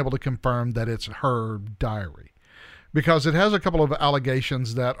nobody's been able to confirm that it's her diary, because it has a couple of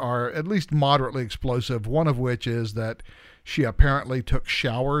allegations that are at least moderately explosive, one of which is that she apparently took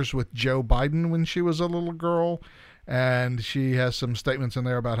showers with Joe Biden when she was a little girl, and she has some statements in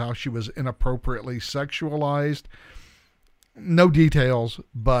there about how she was inappropriately sexualized. No details,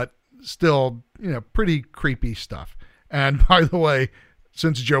 but still, pretty creepy stuff. And by the way,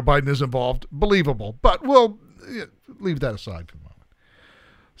 since Joe Biden is involved, believable, but we'll leave that aside for the moment.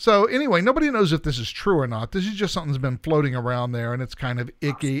 So anyway, nobody knows if this is true or not. This is just something that's been floating around there, and it's kind of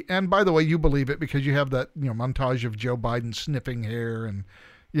icky. And by the way, you believe it because you have that montage of Joe Biden sniffing hair and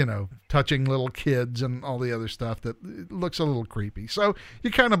touching little kids and all the other stuff that looks a little creepy. So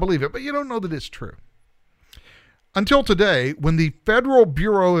you kind of believe it, but you don't know that it's true. Until today, when the Federal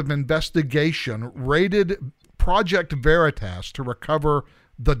Bureau of Investigation raided Project Veritas to recover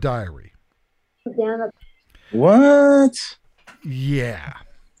the diary. What? Yeah.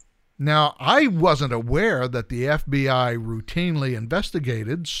 Now, I wasn't aware that the FBI routinely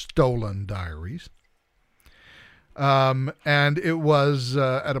investigated stolen diaries. And it was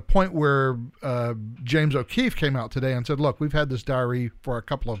at a point where James O'Keefe came out today and said, look, we've had this diary for a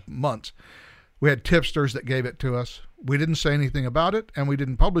couple of months. We had tipsters that gave it to us. We didn't say anything about it, and we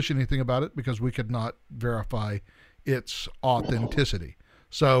didn't publish anything about it because we could not verify its authenticity.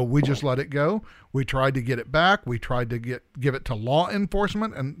 So we just let it go. We tried to get it back. We tried to give it to law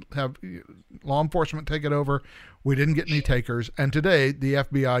enforcement and have law enforcement take it over. We didn't get any takers. And today, the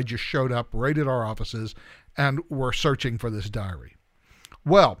FBI just showed up, raided our offices, and were searching for this diary.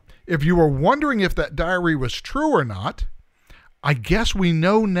 Well, if you were wondering if that diary was true or not, I guess we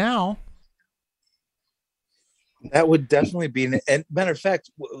know now. That would definitely be and matter of fact,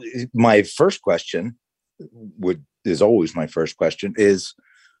 my first question is always my first question is,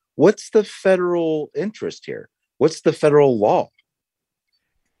 what's the federal interest here? What's the federal law?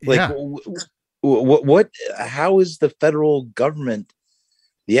 Like, what how is the federal government,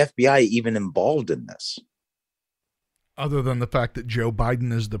 the FBI, even involved in this? Other than the fact that Joe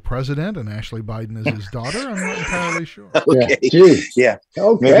Biden is the president and Ashley Biden is his daughter, I'm not entirely sure. Okay. Yeah.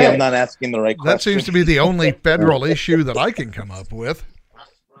 Okay. Maybe I'm not asking the right question. That seems to be the only federal issue that I can come up with.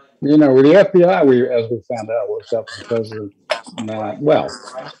 With the FBI, as we found out, works out for President,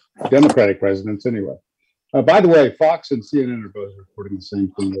 Democratic presidents anyway. By the way, Fox and CNN are both reporting the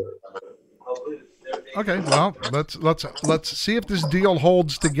same thing. Okay, well, let's see if this deal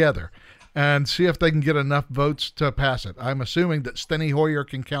holds together and see if they can get enough votes to pass it. I'm assuming that Steny Hoyer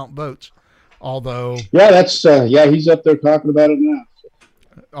can count votes, although he's up there talking about it now.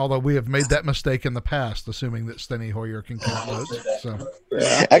 Although we have made that mistake in the past, assuming that Steny Hoyer can count votes. So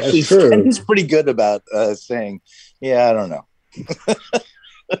actually, Steny's pretty good about saying, "Yeah, I don't know."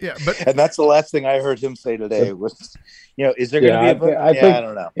 Yeah, but and that's the last thing I heard him say today was, is there going to be a vote? I think I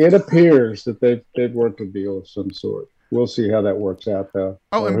don't know. It appears that they've worked a deal of some sort. We'll see how that works out, though.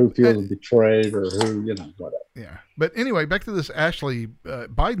 Or who feels betrayed, or who, whatever. Yeah, but anyway, back to this Ashley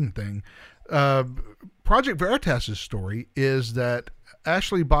Biden thing. Project Veritas's story is that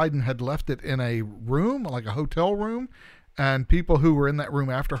Ashley Biden had left it in a room, like a hotel room, and people who were in that room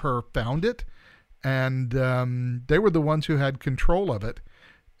after her found it, and they were the ones who had control of it.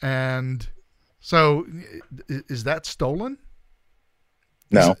 And so, is that stolen?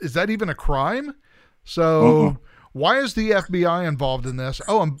 No. Is that even a crime? So why is the FBI involved in this?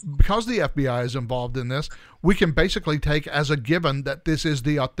 Oh, and because the FBI is involved in this, we can basically take as a given that this is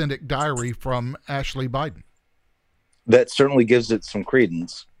the authentic diary from Ashley Biden. That certainly gives it some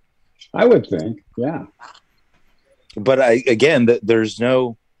credence. I would think, yeah. But there's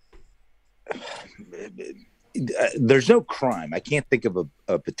no crime. I can't think of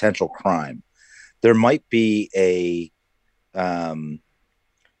a potential crime. There might be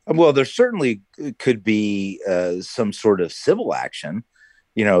there certainly could be some sort of civil action,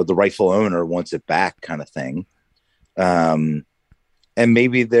 the rightful owner wants it back kind of thing. And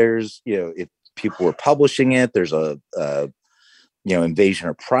maybe there's, if people were publishing it, there's a invasion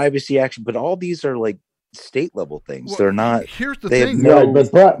of privacy action, but all these are like state level things. Well, they're not. Here's the they thing. Right,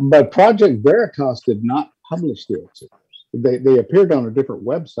 but Project Veritas did not publish the excerpts. They appeared on a different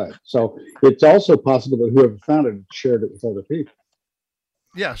website. So it's also possible that whoever found it shared it with other people.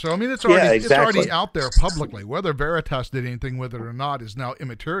 Yeah, so I mean, it's already out there publicly. Whether Veritas did anything with it or not is now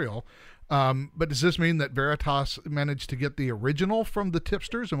immaterial. But does this mean that Veritas managed to get the original from the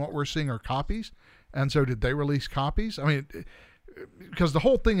tipsters, and what we're seeing are copies? And so did they release copies? I mean, because the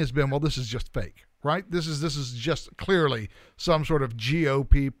whole thing has been, well, this is just fake, right? This is just clearly some sort of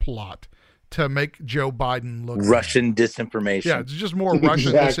GOP plot to make Joe Biden look Russian disinformation. Yeah, it's just more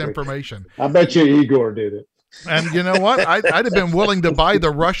Russian disinformation. I bet you Igor did it. And you know what? I'd have been willing to buy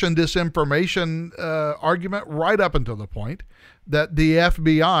the Russian disinformation argument right up until the point that the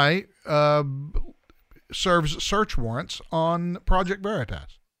FBI serves search warrants on Project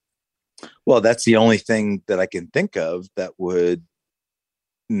Veritas. Well, that's the only thing that I can think of that would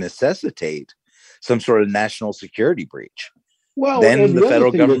necessitate some sort of national security breach. Well, then the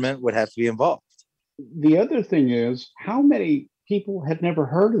federal government would have to be involved. The other thing is, how many people had never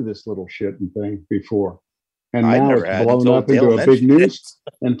heard of this little shit and thing before? And now it's blown up into a big news.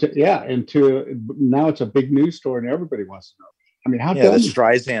 Now it's a big news story and everybody wants to know. I mean, how the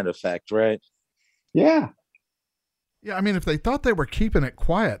Streisand effect, right? Yeah. Yeah, I mean, if they thought they were keeping it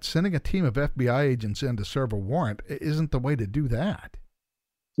quiet, sending a team of FBI agents in to serve a warrant isn't the way to do that.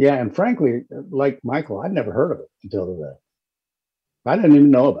 Yeah, and frankly, like Michael, I'd never heard of it until today. I didn't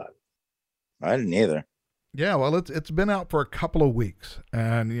even know about it. I didn't either. Yeah, well, it's been out for a couple of weeks,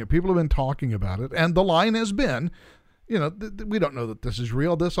 and people have been talking about it, and the line has been, we don't know that this is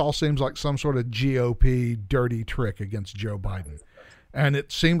real. This all seems like some sort of GOP dirty trick against Joe Biden, and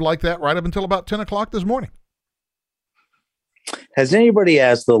it seemed like that right up until about 10 o'clock this morning. Has anybody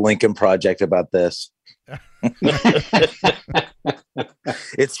asked the Lincoln Project about this?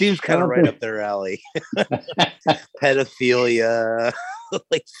 It seems kind of right up their alley. Pedophilia,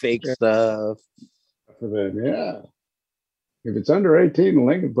 like fake stuff. For them, yeah. If it's under 18, the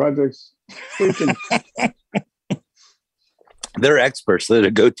Lincoln Project's freaking. They're experts. They're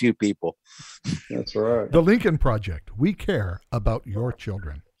the go-to people. That's right. The Lincoln Project. We care about your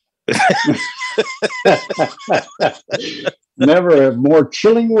children. Never have more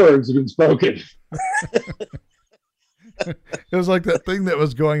chilling words been spoken. It was like that thing that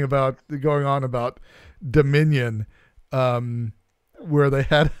was going on about Dominion, where they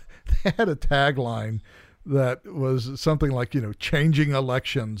had a tagline that was something like, changing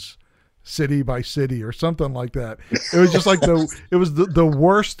elections city by city or something like that. It was just like the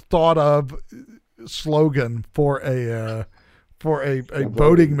worst thought of slogan for a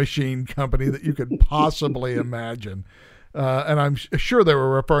voting machine company that you could possibly imagine. And I'm sure they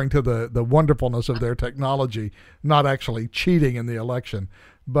were referring to the wonderfulness of their technology, not actually cheating in the election.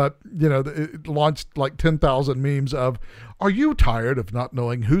 But, it launched like 10,000 memes of, are you tired of not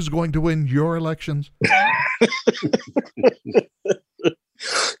knowing who's going to win your elections?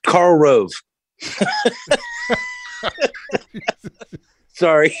 Karl Rove.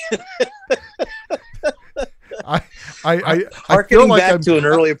 Sorry. I feel like back to an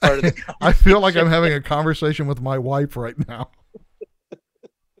earlier part of the I feel like I'm having a conversation with my wife right now.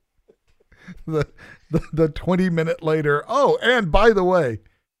 The 20-minute later. Oh, and by the way,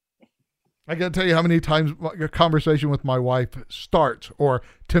 I got to tell you how many times a conversation with my wife starts, or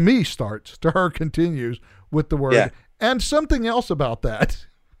to me starts, to her continues with the word, and something else about that.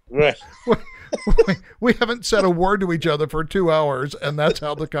 Right. We haven't said a word to each other for 2 hours, and that's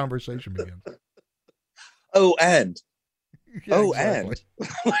how the conversation begins. Oh, and. Yeah, exactly.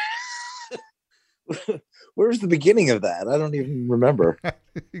 And. Where's the beginning of that? I don't even remember.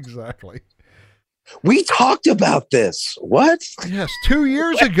 Exactly. We talked about this. What? Yes, 2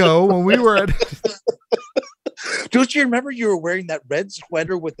 years ago when we were at. Don't you remember you were wearing that red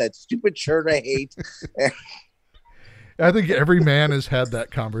sweater with that stupid shirt I hate? I think every man has had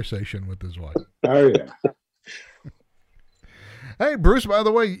that conversation with his wife. Oh, yeah. Hey, Bruce, by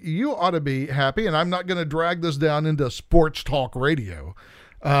the way, you ought to be happy, and I'm not going to drag this down into sports talk radio.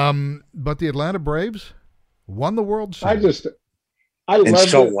 But the Atlanta Braves won the World Series. I And loved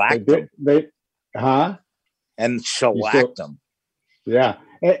shellacked it. Huh? And shellacked them. Yeah.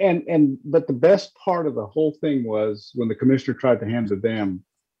 But the best part of the whole thing was when the commissioner tried to hand the damn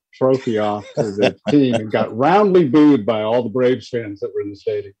trophy off to the team and got roundly booed by all the Braves fans that were in the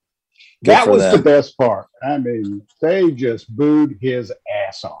stadium. That was the best part. I mean, they just booed his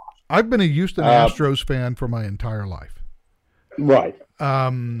ass off. I've been a Houston Astros fan for my entire life. Right.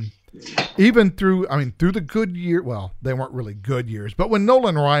 Even through the good year. Well, they weren't really good years, but when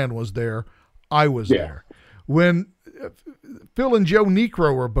Nolan Ryan was there, I was there. When Phil and Joe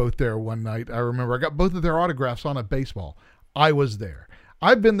Niekro were both there one night, I remember I got both of their autographs on a baseball. I was there.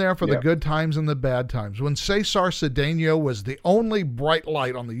 I've been there for the good times and the bad times. When Cesar Cedeno was the only bright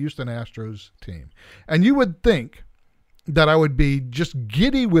light on the Houston Astros team. And you would think that I would be just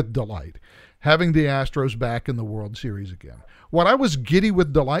giddy with delight having the Astros back in the World Series again. What I was giddy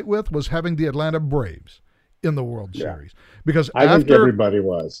with delight with was having the Atlanta Braves in the World Series. Because I think everybody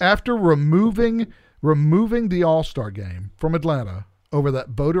was. After removing the All-Star game from Atlanta over that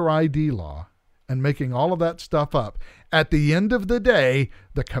voter ID law and making all of that stuff up, at the end of the day,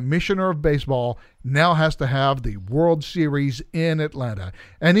 the commissioner of baseball now has to have the World Series in Atlanta.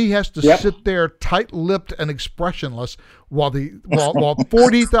 And he has to sit there tight-lipped and expressionless while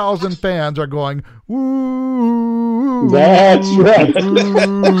 40,000 fans are going, "Ooh." That's right.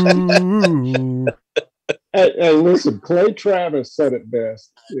 And listen, Clay Travis said it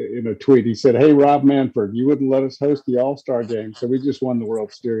best in a tweet. He said, "Hey, Rob Manfred, you wouldn't let us host the All-Star game, so we just won the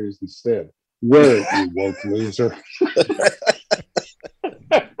World Series instead. Where you woke loser."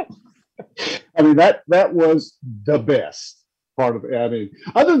 I mean, that was the best part of it. I mean,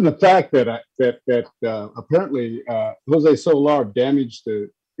 other than the fact that apparently Jose Solar damaged the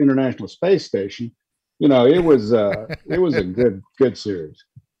International Space Station, it was a good series.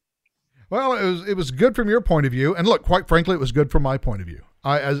 Well, it was good from your point of view, and look, quite frankly, it was good from my point of view.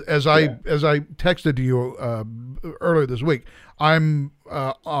 I texted to you earlier this week, I'm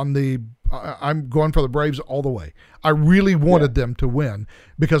going for the Braves all the way. I really wanted them to win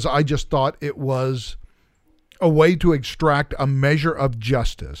because I just thought it was a way to extract a measure of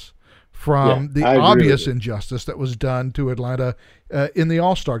justice from the obvious injustice that was done to Atlanta in the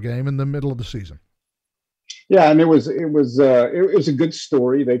All-Star game in the middle of the season. Yeah, and it was a good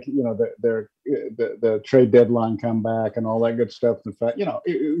story. They, the trade deadline comeback and all that good stuff. In fact,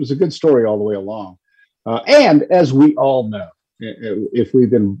 it was a good story all the way along. And as we all know, if we've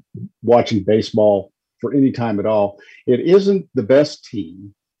been watching baseball for any time at all, it isn't the best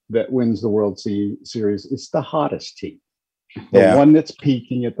team that wins the World Series. It's the hottest team, the one that's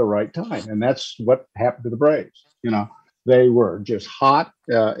peaking at the right time, and that's what happened to the Braves. They were just hot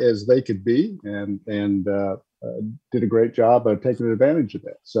as they could be, and did a great job of taking advantage of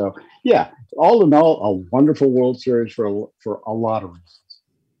that. So, all in all, a wonderful World Series for a lot of reasons.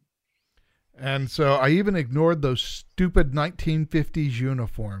 And so I even ignored those stupid 1950s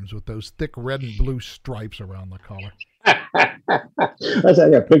uniforms with those thick red and blue stripes around the collar. I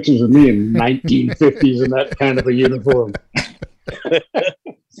got pictures of me in 1950s in that kind of a uniform.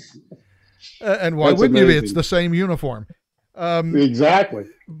 And why wouldn't you be? It's the same uniform. Exactly.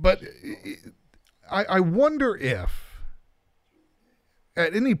 But I wonder if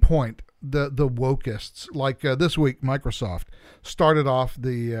at any point the wokeists, like this week, Microsoft started off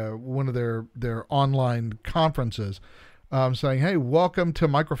one of their online conferences saying, "Hey, welcome to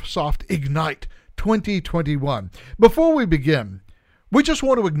Microsoft Ignite 2021. Before we begin, we just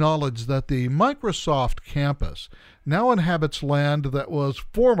want to acknowledge that the Microsoft campus now inhabits land that was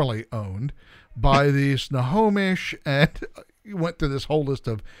formerly owned by the Snohomish," and went through this whole list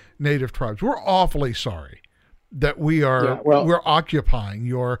of native tribes. We're awfully sorry that we're occupying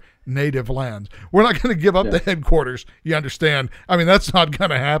your native lands. We're not going to give up the headquarters, you understand? I mean, that's not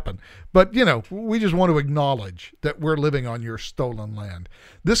going to happen. But, we just want to acknowledge that we're living on your stolen land.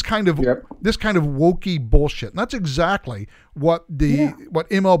 This kind of wokey bullshit. And that's exactly what what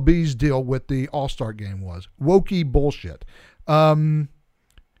MLB's deal with the All-Star game was. Wokey bullshit. Well,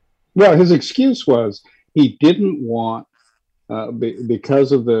 his excuse was he didn't want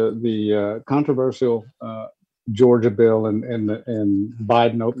because of the controversial Georgia bill and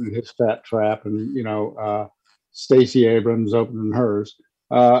Biden opening his fat trap and Stacey Abrams opening hers.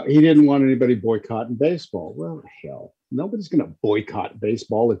 He didn't want anybody boycotting baseball. Well, hell, nobody's going to boycott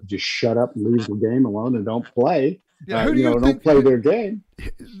baseball if you just shut up and leave the game alone and don't play. Yeah, who do you think, don't play their game?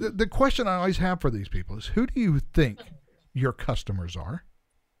 The question I always have for these people is, who do you think your customers are?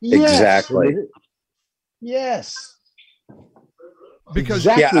 Exactly. Yes. Because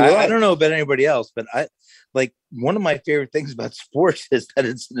exactly right. I don't know about anybody else, but I like one of my favorite things about sports is that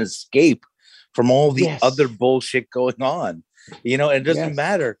it's an escape from all the other bullshit going on. You know, and it doesn't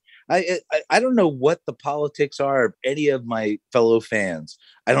matter. I don't know what the politics are of any of my fellow fans.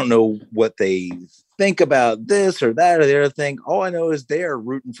 I don't know what they think about this or that or the other thing. All I know is they are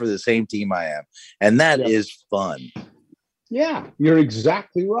rooting for the same team I am, and that is fun. Yeah, you're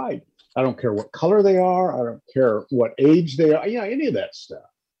exactly right. I don't care what color they are. I don't care what age they are. Yeah, any of that stuff.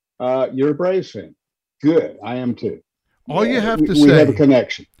 You're a Braves fan. Good. I am too. All you have to say. We have a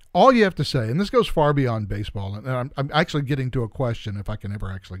connection. All you have to say, and this goes far beyond baseball, and I'm actually getting to a question if I can ever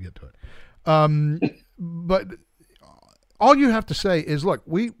actually get to it. But all you have to say is, look,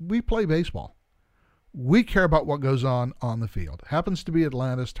 we play baseball. We care about what goes on the field. Happens to be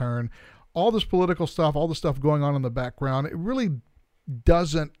Atlanta's turn. All this political stuff, all the stuff going on in the background, it really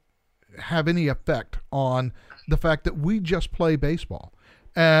doesn't have any effect on the fact that we just play baseball.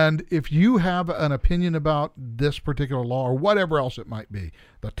 And if you have an opinion about this particular law or whatever else it might be,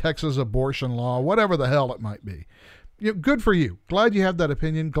 the Texas abortion law, whatever the hell it might be, good for you. Glad you have that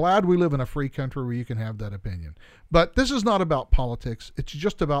opinion. Glad we live in a free country where you can have that opinion. But this is not about politics. It's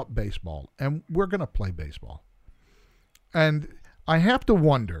just about baseball. And we're going to play baseball. And I have to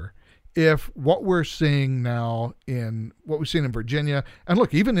wonder if what we're seeing now in what we've seen in Virginia, and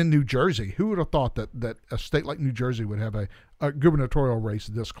look, even in New Jersey, who would have thought that a state like New Jersey would have a gubernatorial race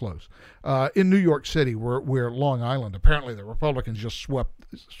this close? In New York City, where Long Island, apparently the Republicans just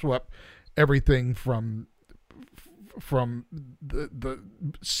swept everything from the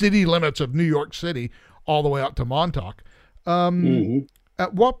city limits of New York City all the way out to Montauk.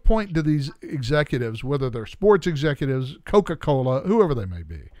 At what point do these executives, whether they're sports executives, Coca-Cola, whoever they may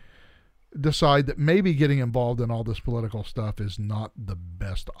be, decide that maybe getting involved in all this political stuff is not the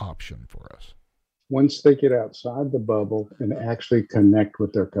best option for us? Once they get outside the bubble and actually connect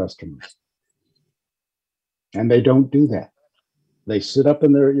with their customers. And they don't do that. They sit up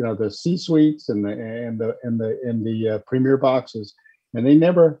in their, the C-suites and the premier boxes, and they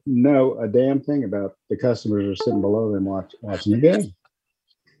never know a damn thing about the customers who are sitting below them watching the game.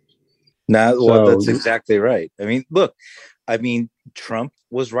 No, well, that's exactly right. I mean, look, Trump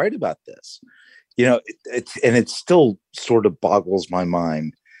was right about this. It still sort of boggles my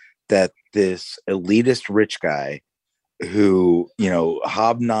mind that this elitist rich guy who,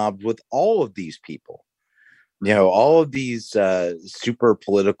 hobnobbed with all of these people, all of these super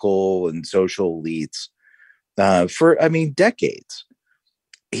political and social elites for decades,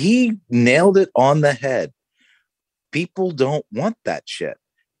 he nailed it on the head. People don't want that shit.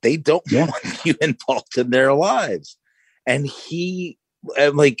 They don't want you involved in their lives. And he,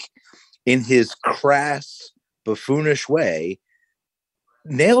 in his crass, buffoonish way,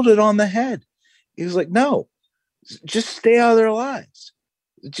 nailed it on the head. He was like, no, just stay out of their lives.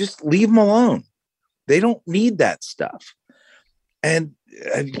 Just leave them alone. They don't need that stuff. And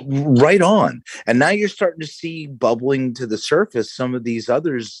right on. And now you're starting to see bubbling to the surface some of these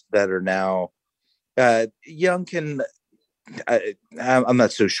others that are now Youngkin. I'm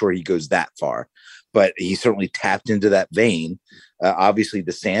not so sure he goes that far, but he certainly tapped into that vein. Obviously,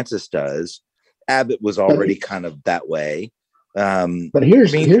 DeSantis does. Abbott was already kind of that way. But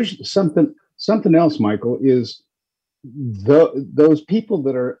here's something else, Michael, is those people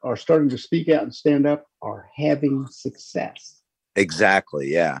that are starting to speak out and stand up are having success.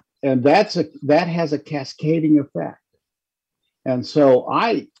 Exactly, yeah. And that has a cascading effect. And so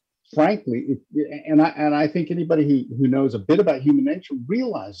frankly, I think anybody who knows a bit about human nature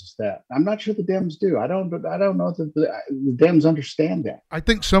realizes that. I'm not sure the Dems do. I don't know that the Dems understand that. I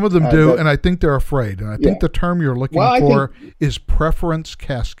think some of them do, and I think they're afraid. And I think the term you're looking for is preference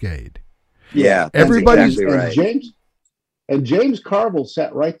cascade. Yeah, everybody's exactly right. And James Carville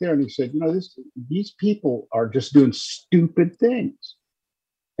sat right there and he said, these people are just doing stupid things,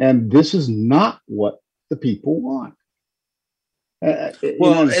 and this is not what the people want.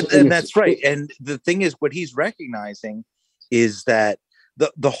 And that's right. And the thing is, what he's recognizing is that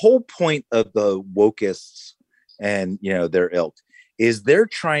the whole point of the wokeists and their ilk is they're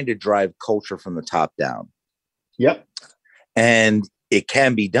trying to drive culture from the top down. Yep. And it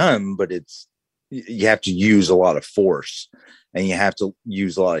can be done, but you have to use a lot of force, and you have to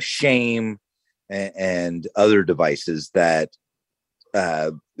use a lot of shame and other devices that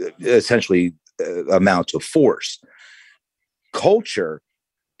essentially amount to force. Culture,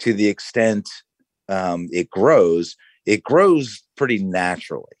 to the extent it grows pretty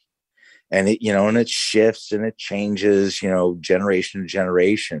naturally, and it shifts and it changes, generation to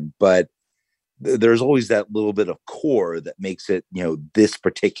generation. But there's always that little bit of core that makes it, this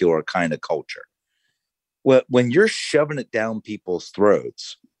particular kind of culture. when you're shoving it down people's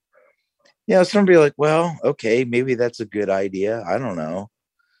throats, somebody like, well, okay, maybe that's a good idea. I don't know.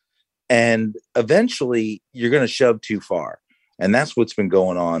 And eventually you're going to shove too far. And that's what's been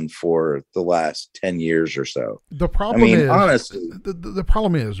going on for the last 10 years or so. The problem is, honestly, the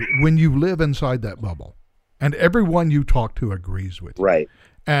problem is when you live inside that bubble and everyone you talk to agrees with you. Right.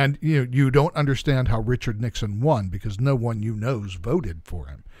 And you don't understand how Richard Nixon won because no one you know's voted for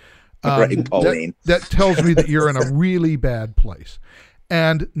him. Right, Pauline. That tells me that you're in a really bad place.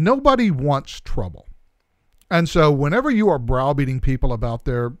 And nobody wants trouble. And so whenever you are browbeating people about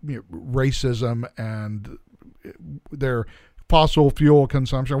their racism and their fossil fuel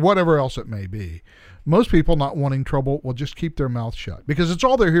consumption, whatever else it may be, most people not wanting trouble will just keep their mouth shut because it's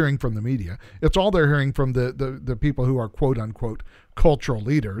all they're hearing from the media. It's all they're hearing from the people who are quote unquote cultural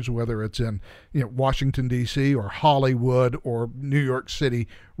leaders, whether it's in Washington, D.C. or Hollywood or New York City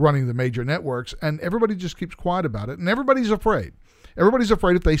running the major networks. And everybody just keeps quiet about it. And everybody's afraid. Everybody's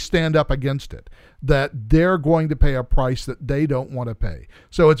afraid if they stand up against it, that they're going to pay a price that they don't want to pay.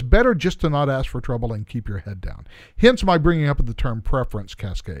 So it's better just to not ask for trouble and keep your head down. Hence my bringing up of the term preference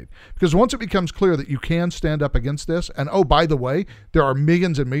cascade. Because once it becomes clear that you can stand up against this, and oh, by the way, there are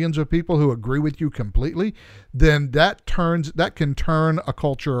millions and millions of people who agree with you completely, then that can turn a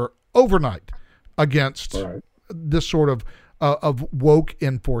culture overnight against this sort of woke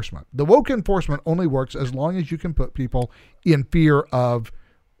enforcement. The woke enforcement only works as long as you can put people in fear of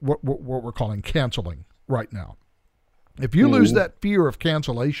what we're calling canceling right now. If you lose that fear of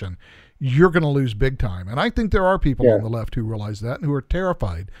cancellation, you're going to lose big time. And I think there are people on the left who realize that and who are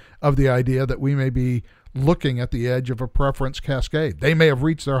terrified of the idea that we may be looking at the edge of a preference cascade. They may have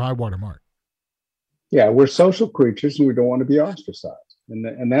reached their high water mark. Yeah, we're social creatures and we don't want to be ostracized.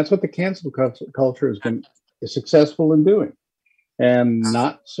 And that's what the cancel culture has been successful in doing. And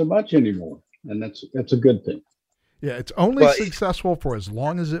not so much anymore. And that's a good thing. Yeah, it's only successful for as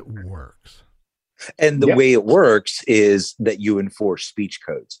long as it works. And the way it works is that you enforce speech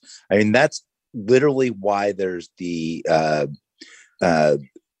codes. I mean, that's literally why there's the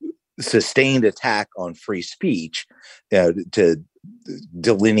sustained attack on free speech to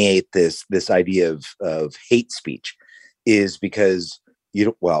delineate this idea of hate speech, is because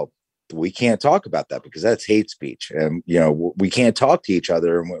we can't talk about that because that's hate speech. And, we can't talk to each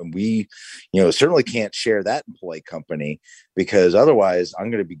other. And we, certainly can't share that in polite company because otherwise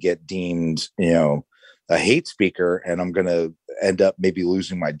I'm going to get deemed, a hate speaker and I'm going to end up maybe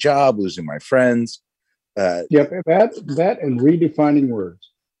losing my job, losing my friends. That and redefining words.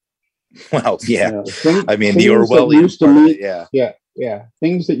 Well, yeah. The Orwellian part of it, yeah.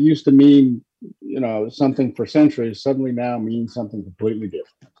 Things that used to mean, something for centuries suddenly now mean something completely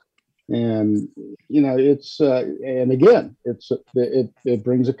different. And it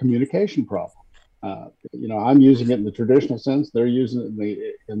brings a communication problem. I'm using it in the traditional sense. They're using it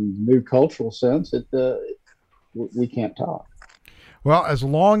in the new cultural sense. We can't talk. Well, as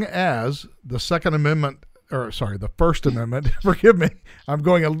long as the the First Amendment, forgive me, I'm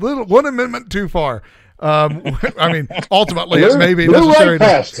going one amendment too far. Ultimately, it may be necessary.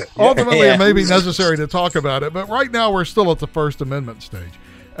 It may be necessary to talk about it, but right now we're still at the First Amendment stage.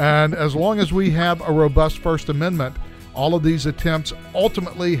 And as long as we have a robust First Amendment, all of these attempts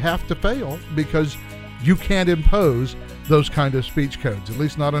ultimately have to fail because you can't impose those kind of speech codes, at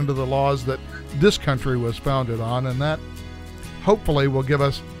least not under the laws that this country was founded on. And that hopefully will give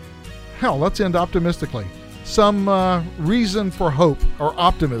us, let's end optimistically, some reason for hope or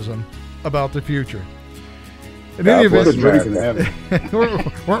optimism about the future. In any event,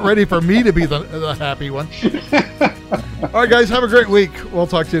 weren't ready for me to be the happy one. All right, guys, have a great week. We'll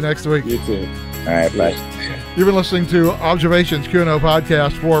talk to you next week. You too. All right, bye. You've been listening to Observations Q&O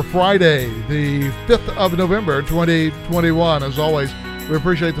podcast for Friday, the 5th of November, 2021. As always, we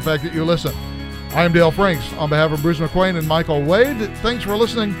appreciate the fact that you listen. I'm Dale Franks on behalf of Bruce McQueen and Michael Wade. Thanks for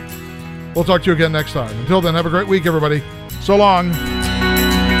listening. We'll talk to you again next time. Until then, have a great week, everybody. So long.